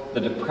both the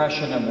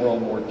Depression and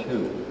World War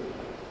II.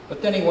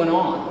 But then he went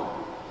on.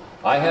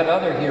 I had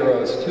other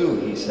heroes too,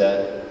 he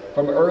said,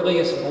 from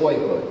earliest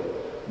boyhood,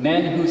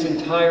 men whose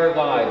entire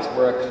lives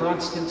were a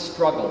constant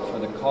struggle for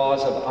the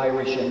cause of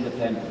Irish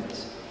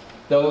independence.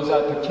 Those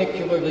I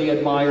particularly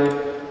admired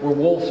were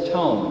Wolfe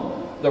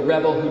Tone, the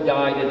rebel who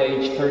died at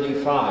age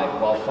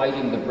 35 while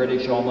fighting the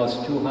British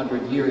almost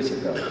 200 years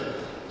ago.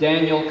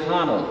 Daniel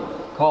Connell,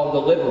 called the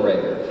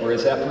Liberator for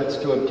his efforts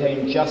to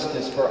obtain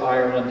justice for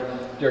Ireland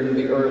during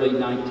the early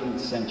 19th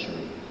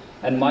century.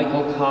 And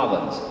Michael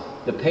Collins,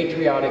 the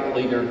patriotic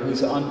leader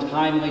whose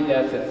untimely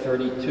death at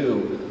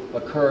 32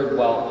 occurred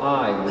while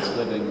I was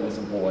living as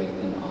a boy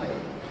in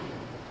Ireland.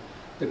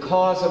 The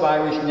cause of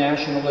Irish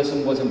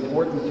nationalism was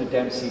important to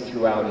Dempsey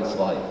throughout his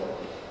life.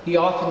 He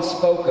often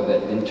spoke of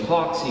it in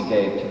talks he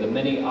gave to the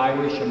many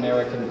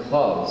Irish-American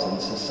clubs and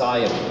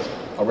societies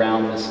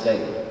around the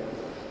state.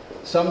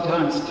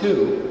 Sometimes,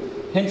 too,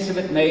 hints of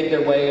it made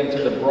their way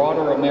into the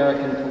broader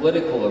American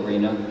political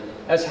arena,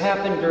 as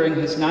happened during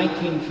his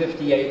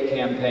 1958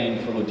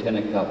 campaign for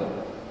lieutenant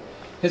governor.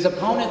 His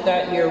opponent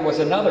that year was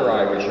another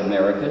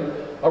Irish-American,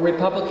 a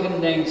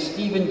Republican named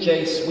Stephen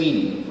J.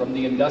 Sweeney from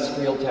the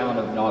industrial town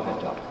of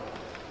Naugatuck.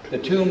 The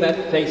two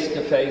met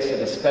face-to-face at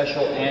a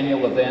special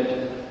annual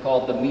event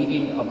called the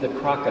Meeting of the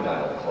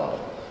Crocodile Club,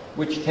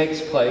 which takes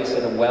place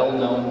at a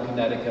well-known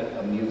Connecticut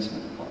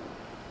amusement park.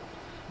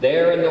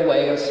 There, in the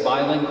way of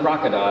smiling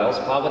crocodiles,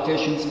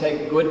 politicians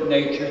take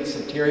good-natured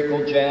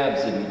satirical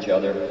jabs at each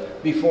other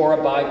before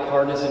a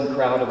bipartisan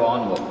crowd of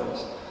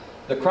onlookers.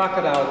 The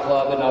Crocodile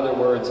Club, in other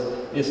words,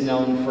 is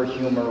known for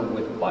humor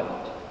with bite.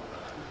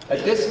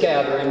 At this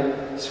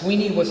gathering,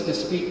 Sweeney was to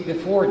speak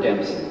before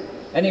Dempsey,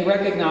 and he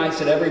recognized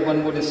that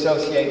everyone would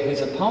associate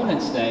his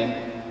opponent's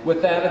name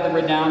with that of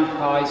the renowned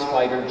prize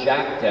fighter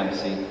Jack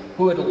Dempsey,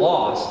 who had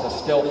lost a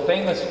still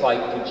famous fight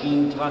to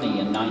Gene Tunney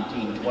in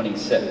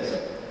 1926.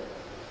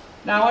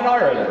 Now in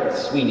Ireland,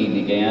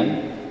 Sweeney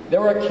began,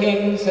 there are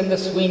kings and the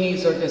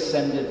Sweeneys are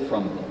descended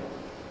from them.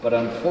 But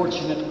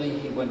unfortunately,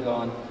 he went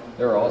on,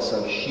 there are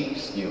also sheep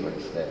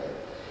stealers there.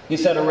 He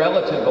said a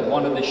relative of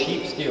one of the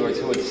sheep stealers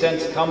who had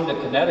since come to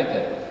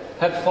Connecticut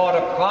had fought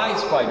a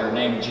prize fighter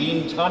named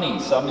Gene Tunney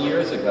some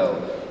years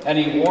ago, and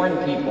he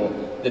warned people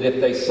that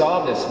if they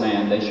saw this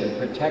man, they should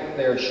protect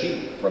their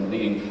sheep from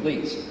being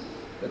fleeced.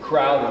 The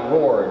crowd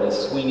roared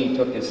as Sweeney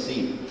took his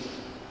seat.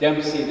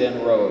 Dempsey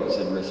then rose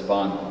and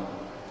responded.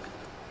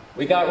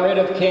 We got rid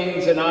of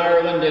kings in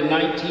Ireland in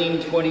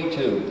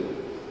 1922.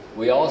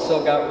 We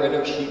also got rid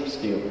of sheep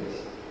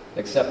stealers,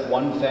 except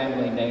one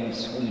family named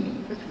Sweeney.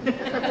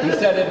 He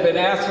said it had been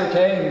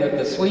ascertained that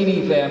the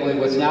Sweeney family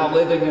was now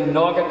living in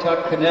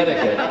Naugatuck,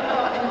 Connecticut,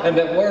 and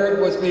that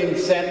word was being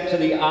sent to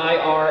the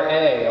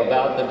IRA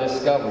about the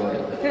discovery.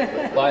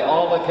 By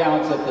all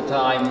accounts at the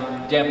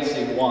time,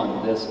 Dempsey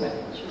won this match.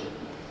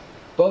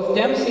 Both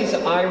Dempsey's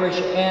Irish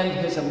and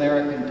his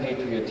American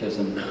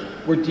patriotism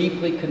were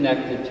deeply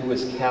connected to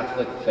his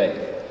Catholic faith,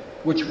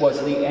 which was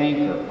the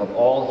anchor of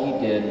all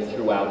he did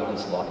throughout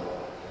his life.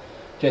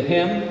 To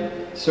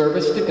him,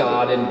 service to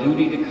God and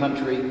duty to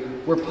country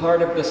were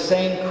part of the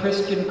same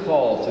Christian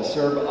call to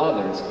serve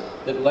others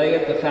that lay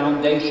at the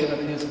foundation of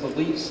his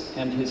beliefs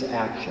and his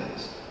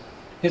actions.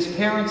 His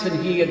parents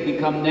and he had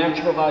become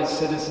naturalized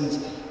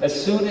citizens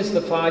as soon as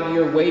the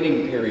 5-year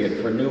waiting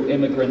period for new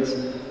immigrants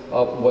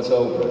was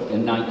over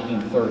in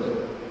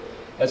 1930.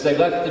 As they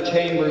left the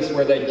chambers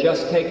where they'd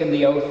just taken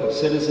the oath of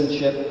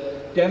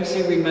citizenship,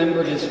 Dempsey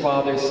remembered his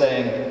father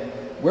saying,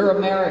 "We're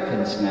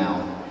Americans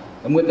now,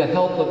 and with the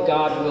help of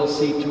God, we'll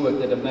see to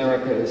it that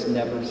America is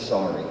never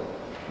sorry.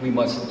 We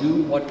must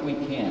do what we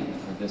can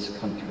for this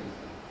country."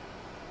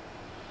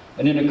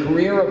 And in a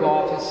career of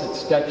office that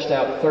stretched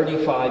out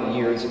 35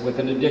 years with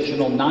an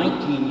additional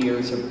 19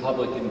 years of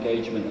public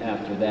engagement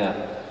after that,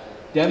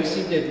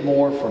 Dempsey did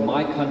more for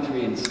my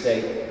country and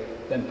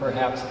state than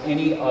perhaps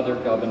any other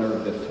governor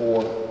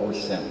before or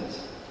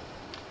since.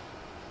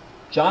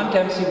 John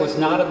Dempsey was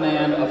not a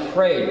man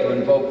afraid to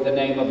invoke the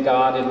name of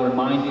God in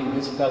reminding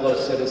his fellow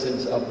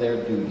citizens of their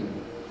duty.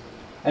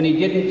 And he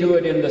didn't do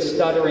it in the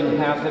stuttering,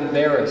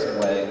 half-embarrassed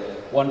way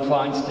one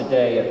finds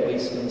today, at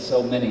least in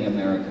so many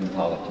American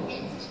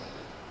politicians.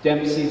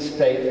 Dempsey's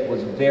faith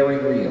was very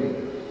real.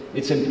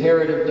 Its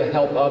imperative to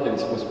help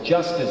others was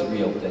just as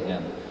real to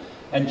him.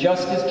 And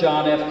just as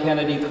John F.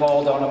 Kennedy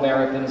called on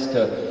Americans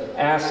to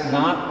ask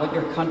not what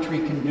your country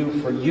can do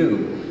for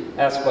you,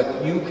 ask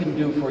what you can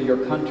do for your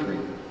country,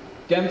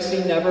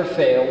 Dempsey never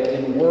failed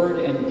in word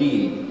and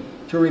deed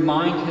to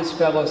remind his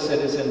fellow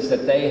citizens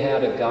that they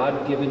had a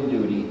God-given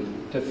duty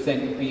to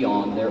think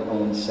beyond their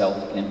own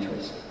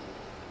self-interest.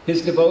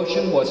 His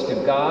devotion was to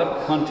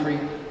God, country,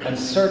 and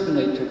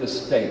certainly to the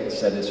state,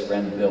 said his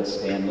friend Bill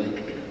Stanley.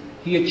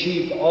 He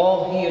achieved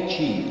all he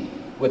achieved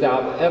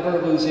without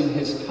ever losing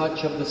his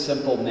touch of the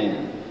simple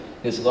man,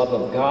 his love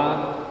of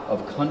God,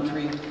 of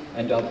country,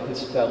 and of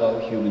his fellow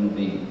human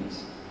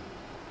beings.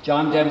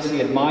 John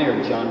Dempsey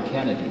admired John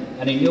Kennedy,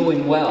 and he knew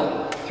him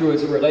well through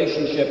his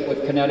relationship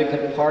with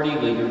Connecticut Party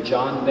leader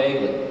John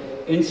Bailey,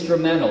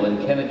 instrumental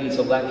in Kennedy's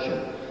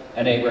election,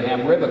 and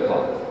Abraham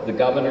Ribicoff, the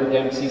governor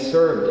Dempsey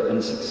served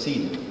and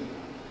succeeded.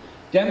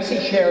 Dempsey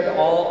shared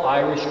all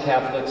Irish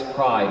Catholics'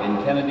 pride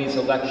in Kennedy's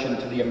election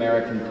to the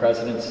American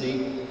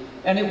presidency,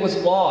 and it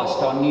was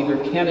lost on neither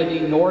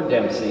Kennedy nor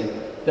Dempsey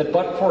that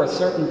but for a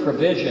certain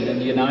provision in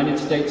the United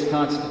States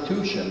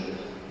Constitution,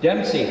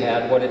 Dempsey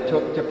had what it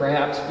took to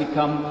perhaps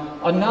become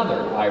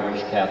another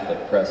Irish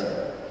Catholic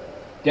president.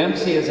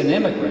 Dempsey, as an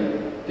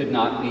immigrant, did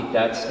not meet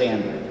that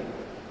standard.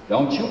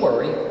 "Don't you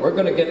worry, we're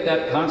going to get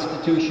that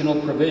constitutional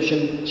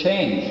provision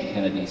changed,"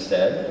 Kennedy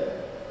said.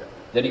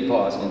 Then he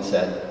paused and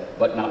said,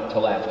 "But not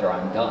till after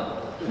I'm done."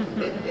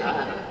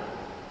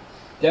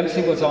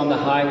 Dempsey was on the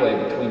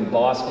highway between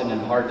Boston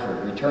and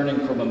Hartford,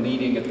 returning from a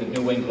meeting at the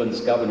New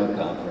England's Governor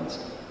Conference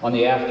on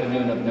the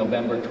afternoon of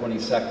November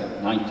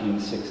 22nd,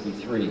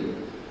 1963,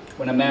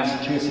 when a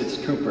Massachusetts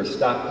trooper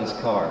stopped his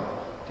car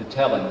to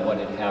tell him what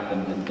had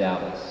happened in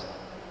Dallas.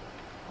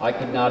 "I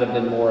could not have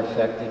been more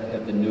affected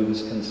had the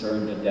news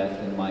concerned a death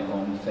in my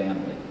own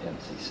family,"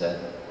 Dempsey said.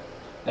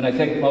 "And I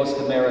think most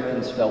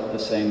Americans felt the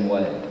same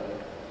way.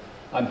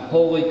 I'm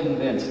wholly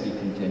convinced," he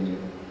continued,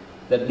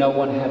 "that no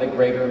one had a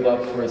greater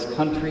love for his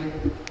country,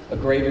 a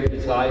greater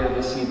desire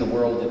to see the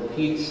world at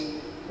peace,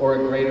 or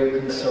a greater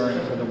concern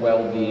for the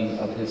well-being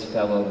of his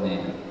fellow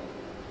man."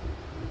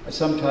 I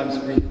sometimes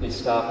briefly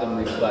stop and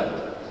reflect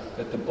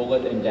that the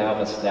bullet in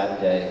Dallas that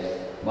day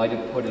might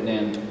have put an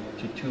end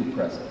to two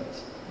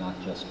presidents, not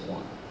just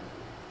one.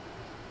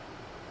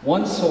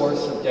 One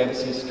source of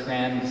Dempsey's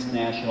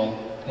transnational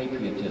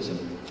patriotism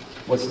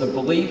was the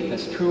belief,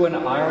 as true in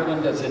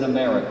Ireland as in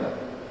America,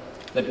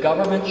 that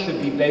government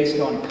should be based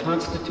on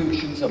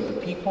constitutions of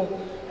the people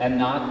and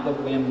not the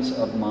whims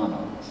of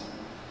monarchs.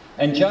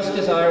 And just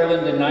as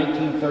Ireland in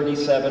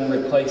 1937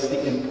 replaced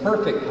the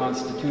imperfect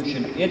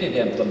constitution it had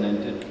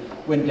implemented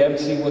when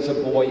Dempsey was a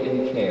boy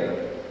in care,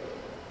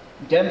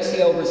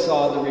 Dempsey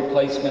oversaw the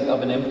replacement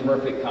of an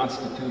imperfect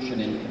constitution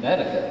in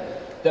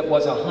Connecticut that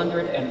was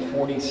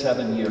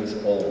 147 years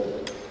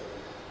old.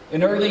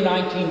 In early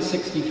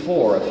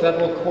 1964, a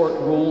federal court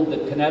ruled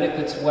that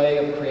Connecticut's way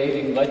of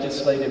creating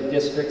legislative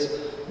districts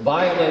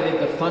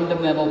violated the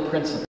fundamental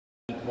principle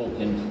of equal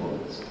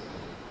influence.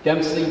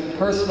 Dempsey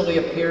personally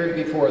appeared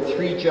before a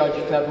three-judge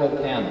federal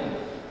panel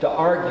to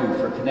argue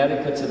for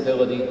Connecticut's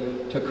ability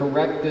to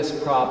correct this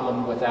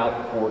problem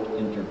without court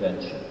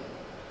intervention.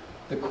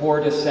 The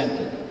court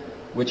assented,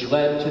 which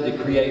led to the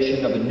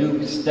creation of a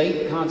new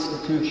state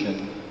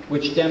constitution,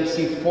 which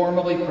Dempsey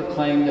formally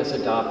proclaimed as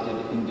adopted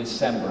in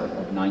December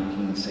of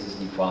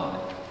 1965.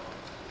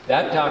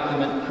 That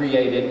document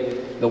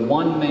created the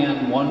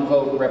one-man,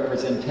 one-vote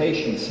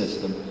representation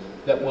system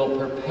that will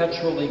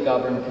perpetually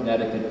govern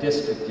Connecticut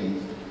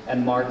districting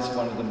and marks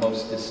one of the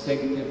most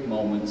distinctive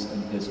moments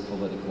in his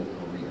political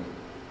career.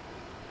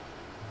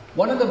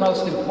 One of the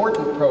most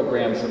important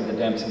programs of the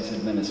Dempsey's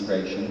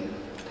administration,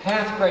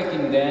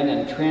 path-breaking then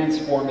and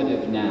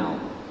transformative now,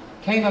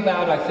 came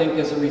about, I think,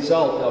 as a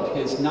result of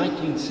his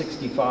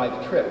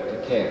 1965 trip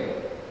to Care.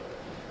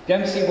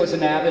 Dempsey was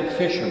an avid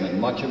fisherman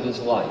much of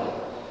his life,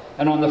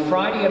 and on the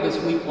Friday of his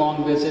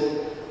week-long visit,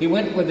 he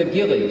went with a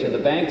ghillie to the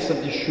banks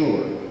of the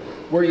Suir,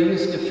 where he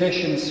used to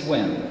fish and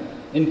swim,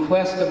 in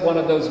quest of one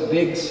of those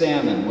big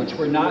salmon, which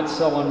were not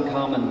so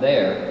uncommon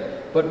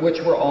there, but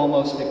which were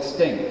almost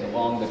extinct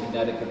along the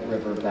Connecticut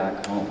River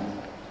back home.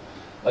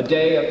 A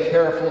day of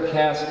careful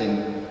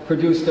casting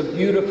produced a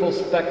beautiful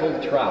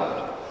speckled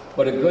trout,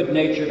 but a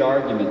good-natured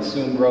argument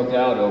soon broke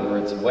out over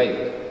its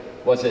weight.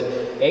 Was it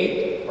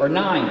 8 or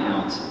 9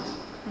 ounces?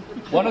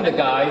 One of the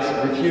guys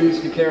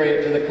refused to carry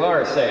it to the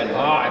car, saying,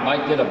 I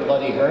might get a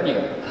bloody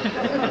hernia."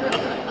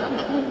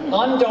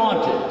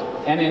 Undaunted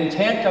and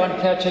intent on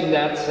catching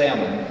that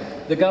salmon,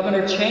 the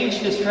governor changed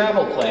his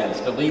travel plans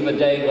to leave a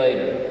day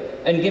later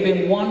and give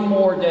him one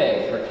more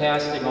day for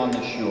casting on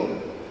the shore.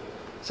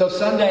 So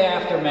Sunday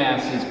after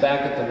Mass, he's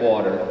back at the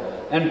water,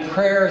 and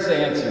prayers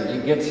answered, he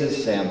gets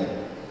his salmon,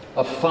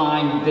 a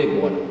fine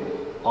big one,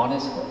 on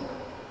his hook.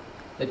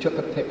 They took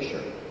a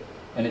picture,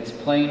 and it's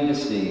plain to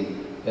see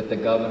that the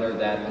governor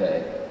that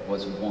day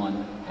was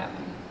one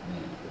happy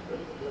man.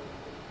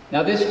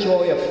 Now this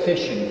joy of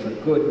fishing for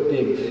good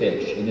big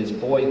fish in his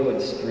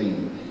boyhood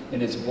stream, in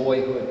his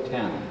boyhood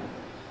town,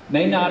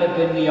 may not have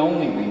been the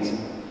only reason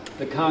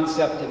the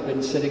concept had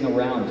been sitting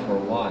around for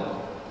a while.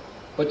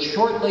 But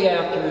shortly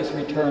after his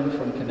return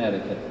from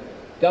Connecticut,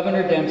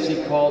 Governor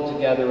Dempsey called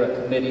together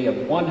a committee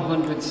of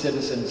 100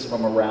 citizens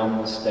from around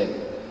the state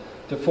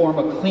to form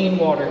a clean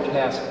water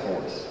task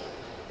force.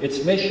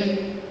 Its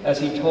mission, as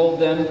he told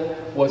them,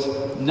 was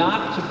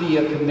not to be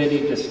a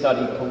committee to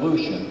study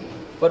pollution,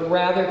 but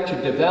rather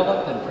to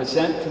develop and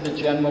present to the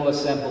General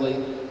Assembly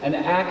an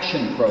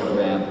action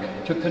program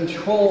to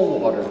control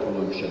water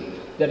pollution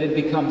that had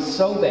become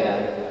so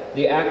bad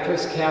the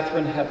actress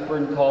Katharine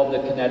Hepburn called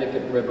the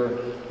Connecticut River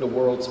the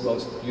world's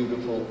most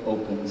beautiful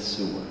open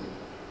sewer.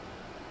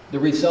 The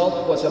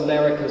result was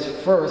America's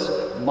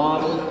first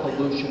model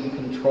pollution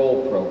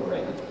control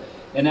program,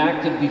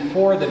 enacted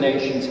before the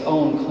nation's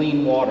own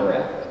Clean Water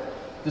Act,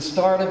 the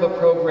start of a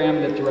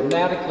program that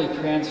dramatically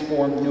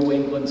transformed New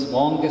England's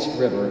longest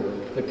river,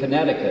 the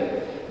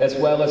Connecticut, as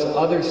well as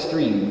other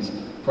streams,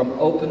 from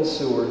open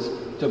sewers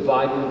to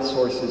vibrant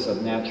sources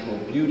of natural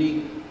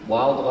beauty,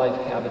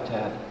 wildlife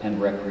habitat, and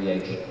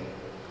recreation.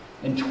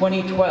 In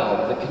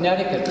 2012, the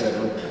Connecticut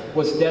River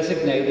was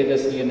designated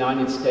as the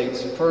United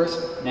States'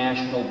 first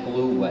national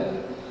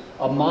blueway,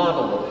 a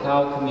model of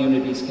how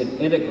communities can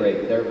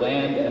integrate their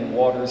land and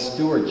water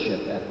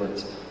stewardship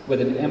efforts with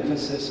an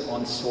emphasis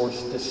on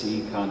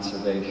source-to-sea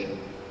conservation.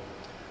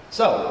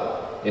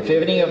 So, if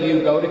any of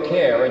you go to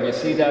Care and you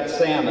see that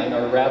salmon,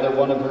 or rather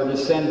one of her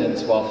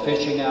descendants, while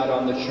fishing out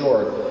on the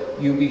shore,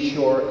 you be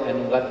sure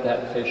and let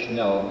that fish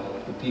know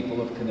the people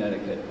of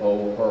Connecticut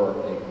owe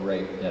her a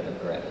great debt of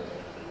gratitude.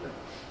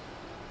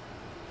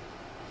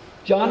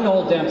 John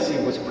Noel Dempsey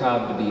was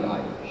proud to be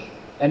Irish,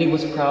 and he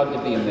was proud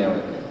to be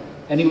American,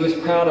 and he was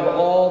proud of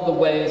all the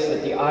ways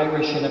that the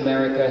Irish in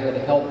America had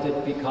helped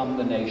it become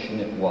the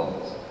nation it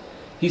was.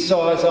 He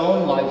saw his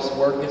own life's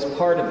work as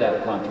part of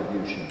that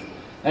contribution,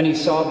 and he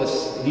saw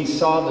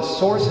the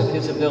source of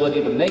his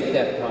ability to make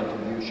that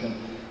contribution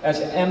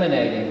as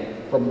emanating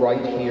from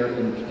right here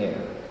in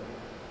Care.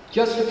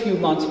 Just a few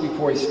months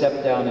before he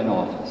stepped down in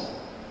office,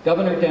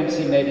 Governor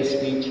Dempsey made a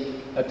speech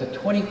at the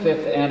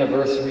 25th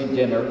anniversary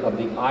dinner of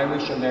the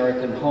Irish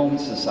American Home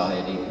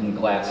Society in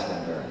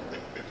Glastonbury.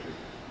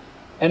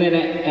 And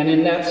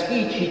in that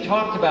speech, he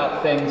talked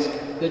about things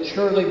that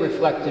surely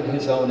reflected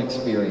his own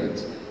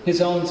experience, his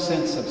own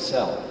sense of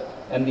self,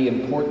 and the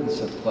importance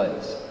of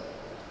place.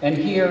 And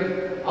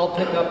here, I'll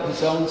pick up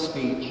his own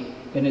speech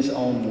in his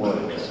own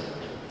words.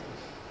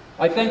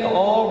 I think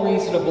all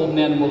reasonable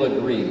men will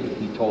agree,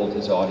 he told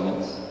his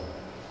audience,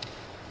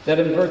 that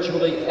in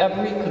virtually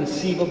every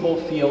conceivable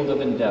field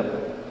of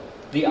endeavor,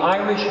 the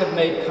Irish have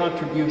made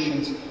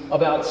contributions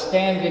of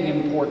outstanding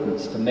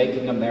importance to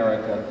making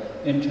America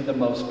into the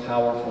most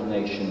powerful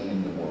nation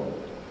in the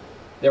world.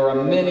 There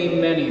are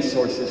many, many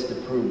sources to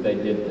prove they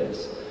did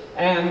this,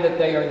 and that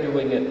they are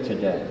doing it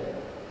today.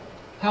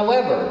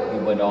 However, he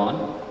went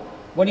on,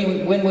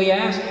 when we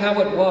asked how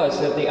it was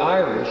that the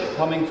Irish,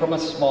 coming from a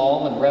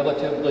small and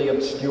relatively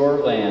obscure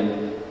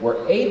land,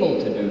 were able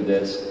to do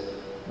this,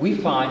 we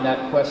find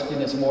that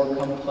question is more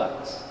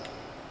complex.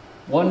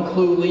 One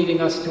clue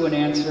leading us to an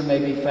answer may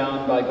be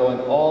found by going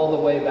all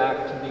the way back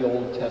to the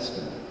Old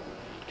Testament,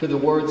 to the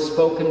words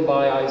spoken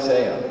by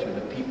Isaiah to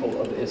the people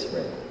of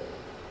Israel.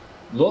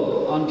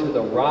 Look unto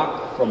the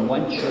rock from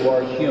whence you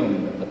are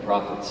hewn, the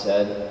prophet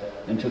said,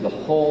 and to the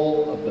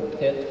hole of the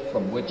pit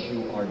from which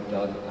you are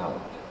dug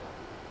out.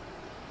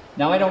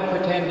 Now, I don't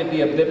pretend to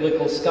be a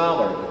biblical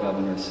scholar, the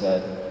governor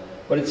said,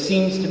 but it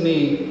seems to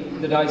me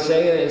that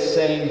Isaiah is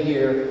saying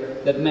here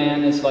that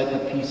man is like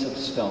a piece of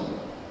stone.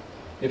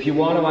 If you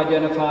want to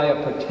identify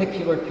a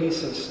particular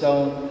piece of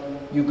stone,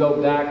 you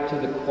go back to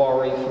the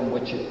quarry from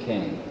which it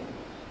came.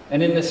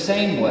 And in the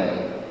same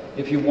way,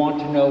 if you want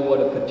to know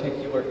what a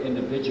particular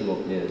individual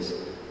is,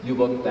 you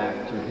look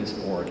back to his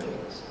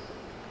origins.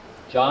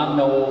 John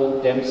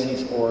Noel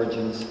Dempsey's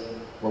origins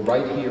were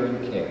right here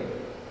in Care.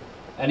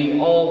 And he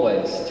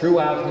always,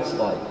 throughout his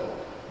life,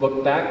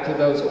 looked back to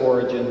those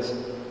origins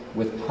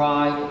with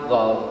pride,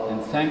 love,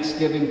 and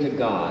thanksgiving to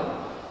God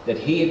that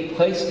he had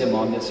placed him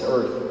on this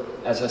earth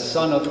as a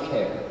son of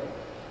Care,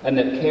 and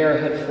that Care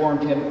had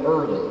formed him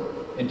early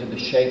into the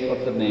shape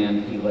of the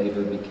man he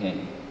later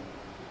became.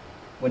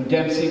 When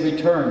Dempsey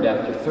returned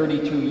after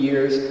 32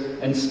 years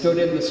and stood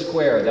in the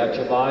square that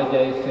July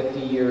day 50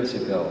 years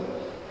ago,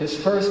 his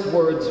first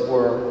words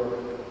were,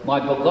 "My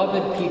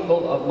beloved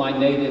people of my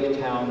native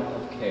town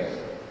of Care,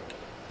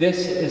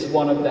 this is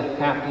one of the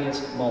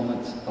happiest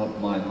moments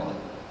of my life."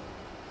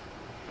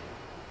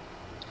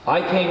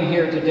 I came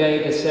here today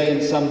to say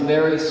in some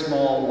very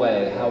small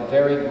way how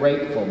very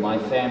grateful my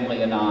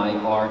family and I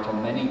are to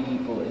many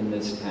people in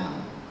this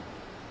town.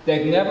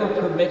 They've never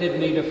permitted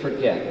me to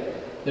forget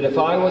that if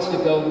I was to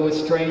go to a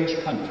strange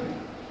country,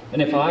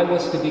 and if I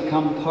was to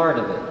become part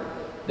of it,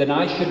 then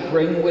I should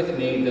bring with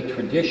me the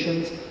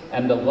traditions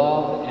and the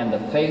love and the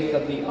faith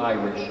of the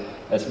Irish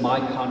as my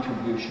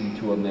contribution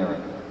to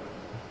America.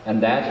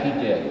 And that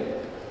he did.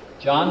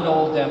 John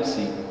Noel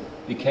Dempsey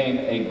became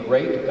a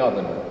great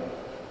governor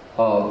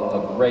of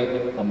a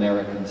great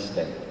American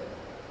state.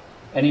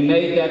 And he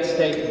made that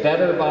state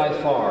better by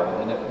far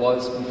than it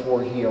was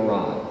before he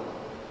arrived.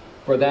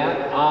 For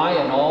that, I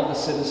and all the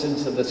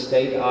citizens of the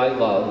state I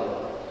love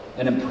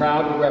and am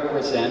proud to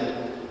represent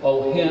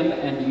owe him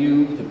and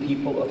you, the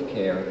people of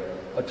Care,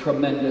 a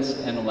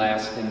tremendous and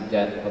lasting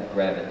debt of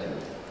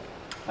gratitude.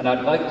 And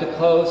I'd like to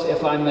close,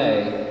 if I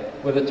may,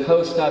 with a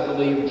toast I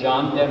believe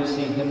John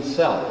Dempsey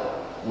himself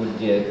would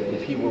give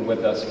if he were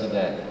with us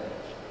today.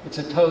 It's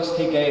a toast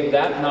he gave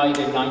that night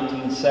in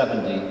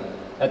 1970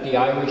 at the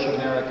Irish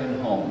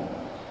American home,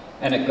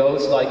 and it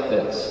goes like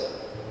this.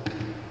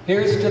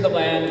 Here's to the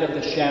land of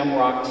the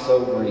shamrock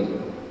so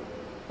green.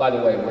 By the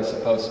way, we're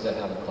supposed to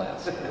have a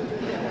class.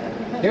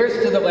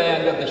 Here's to the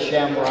land of the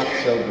shamrock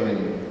so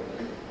green.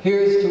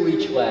 Here's to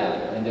each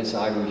lad and his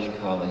Irish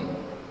colleen.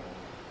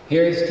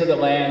 Here's to the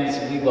lands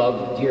we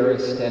love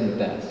dearest and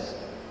best,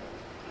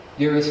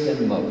 dearest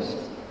and most.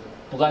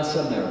 Bless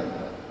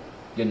America,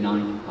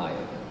 unite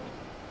Ireland.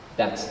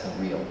 That's the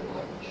real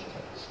Irish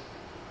toast.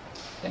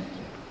 Thank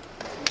you.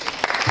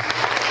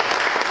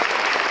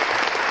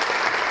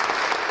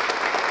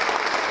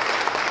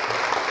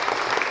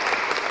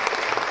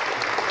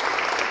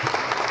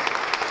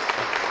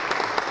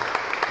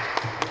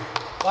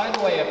 By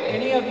the way, if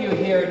any of you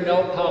here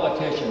know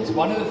politicians,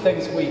 one of the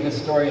things we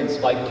historians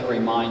like to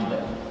remind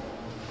them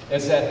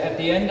is that at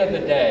the end of the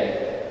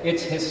day,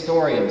 it's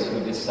historians who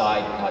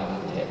decide how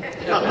you did.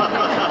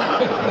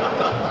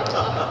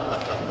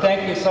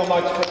 Thank you so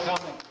much for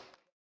coming.